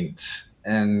some paint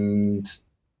and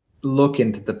look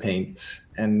into the paint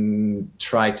and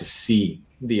try to see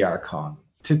the archon.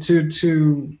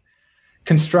 To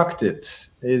construct it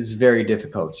is very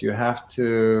difficult. You have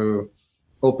to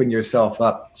open yourself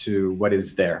up to what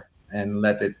is there and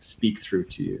let it speak through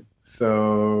to you.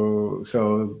 So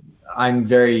I'm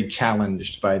very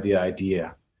challenged by the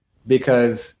idea,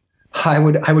 because I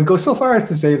would go so far as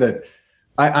to say that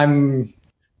I'm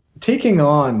taking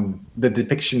on the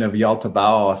depiction of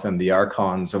Yaldabaoth and the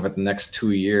archons over the next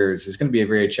 2 years is going to be a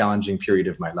very challenging period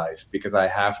of my life, because I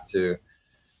have to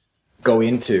go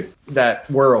into that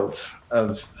world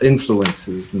of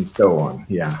influences and so on.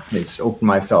 Yeah, just open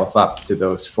myself up to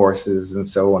those forces and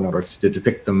so on, in order to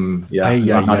depict them.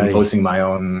 Not imposing my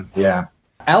own. Yeah.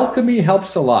 Alchemy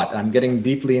helps a lot. I'm getting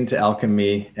deeply into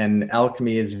alchemy, and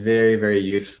alchemy is very, very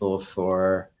useful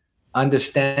for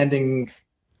understanding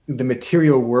the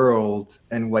material world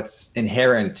and what's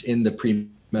inherent in the prima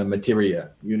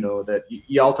materia. That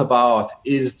Yaldabaoth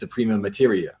is the prima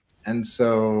materia. And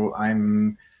so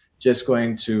I'm just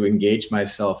going to engage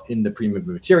myself in the prima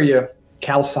materia,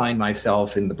 calcine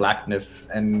myself in the blackness,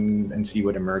 and see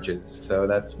what emerges. So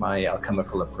that's my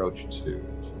alchemical approach to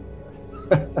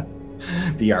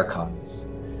the archons.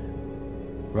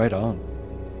 Right on.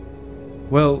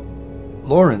 Well,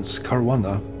 Laurence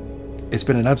Caruana, it's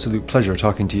been an absolute pleasure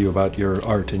talking to you about your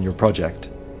art and your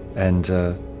project. And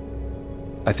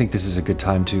I think this is a good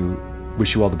time to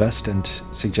wish you all the best and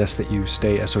suggest that you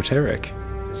stay esoteric.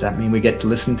 Does that mean we get to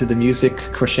listen to the music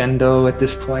crescendo at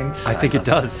this point? I think it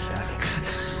does.